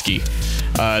Kaminsky.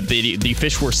 The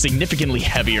fish were significantly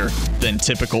heavier than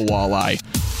typical walleye.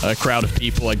 A crowd of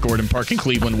people at Gordon Park in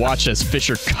Cleveland watched as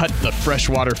Fisher cut the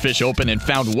freshwater fish open and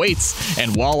found weights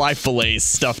and walleye fillets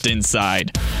stuffed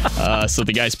inside. So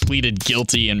the guys pleaded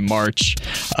guilty in March.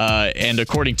 And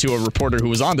according to a reporter who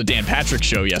was on the Dan Patrick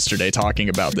Show yesterday talking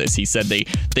about this, he said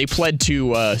they pled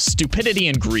to stupidity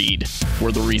and greed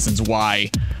were the reasons why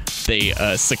they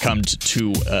succumbed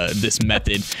to this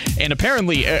method. And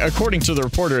apparently, according to the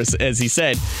reporter, as he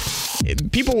said,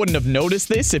 people wouldn't have noticed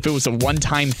this if it was a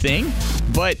one-time thing,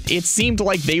 but it seemed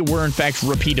like they were, in fact,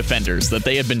 repeat offenders, that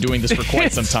they had been doing this for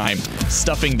quite some time,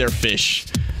 stuffing their fish.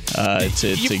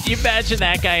 You imagine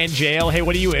that guy in jail. Hey,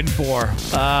 what are you in for?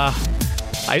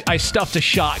 I stuffed a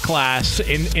shot glass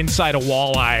inside a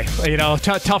walleye. You know,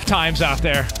 tough times out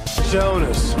there.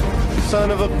 Jonas,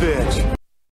 son of a bitch.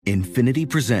 Infiniti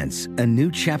presents a new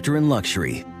chapter in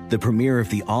luxury, the premiere of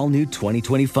the all-new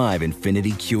 2025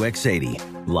 Infiniti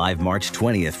QX80, live March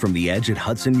 20th from the Edge at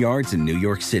Hudson Yards in New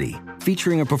York City,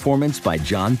 featuring a performance by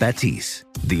John Batiste.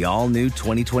 The all-new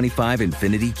 2025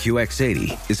 Infiniti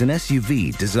QX80 is an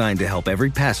SUV designed to help every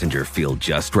passenger feel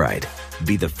just right.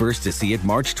 Be the first to see it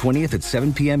March 20th at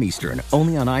 7 p.m. Eastern,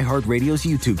 only on iHeartRadio's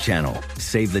YouTube channel.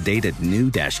 Save the date at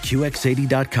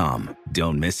new-QX80.com.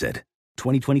 Don't miss it.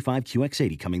 2025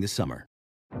 QX80 coming this summer.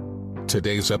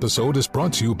 Today's episode is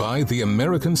brought to you by the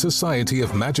American Society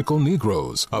of Magical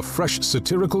Negroes, a fresh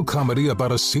satirical comedy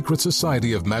about a secret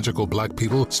society of magical black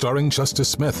people starring Justice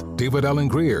Smith, David Allen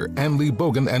Greer, Ann Lee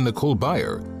Bogan, and Nicole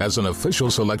Byer. As an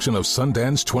official selection of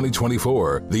Sundance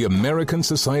 2024, the American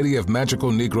Society of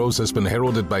Magical Negroes has been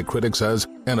heralded by critics as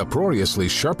an uproariously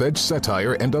sharp-edged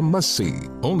satire and a must-see.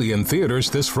 Only in theaters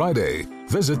this Friday.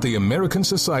 Visit the American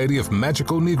Society of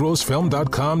Magical Negroes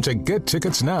Film.com to get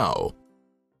tickets now.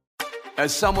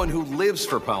 As someone who lives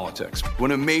for politics,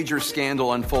 when a major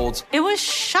scandal unfolds, it was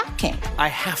shocking. I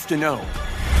have to know,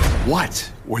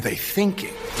 what were they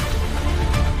thinking?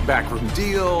 Backroom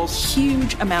deals,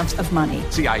 huge amounts of money,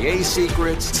 CIA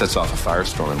secrets, sets off a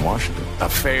firestorm in Washington,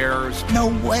 affairs. No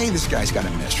way this guy's got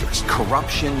a mistress.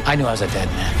 Corruption. I knew I was a dead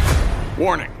man.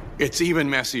 Warning, it's even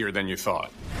messier than you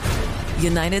thought.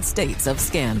 United States of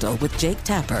Scandal with Jake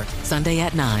Tapper, Sunday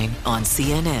at 9 on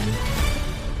CNN.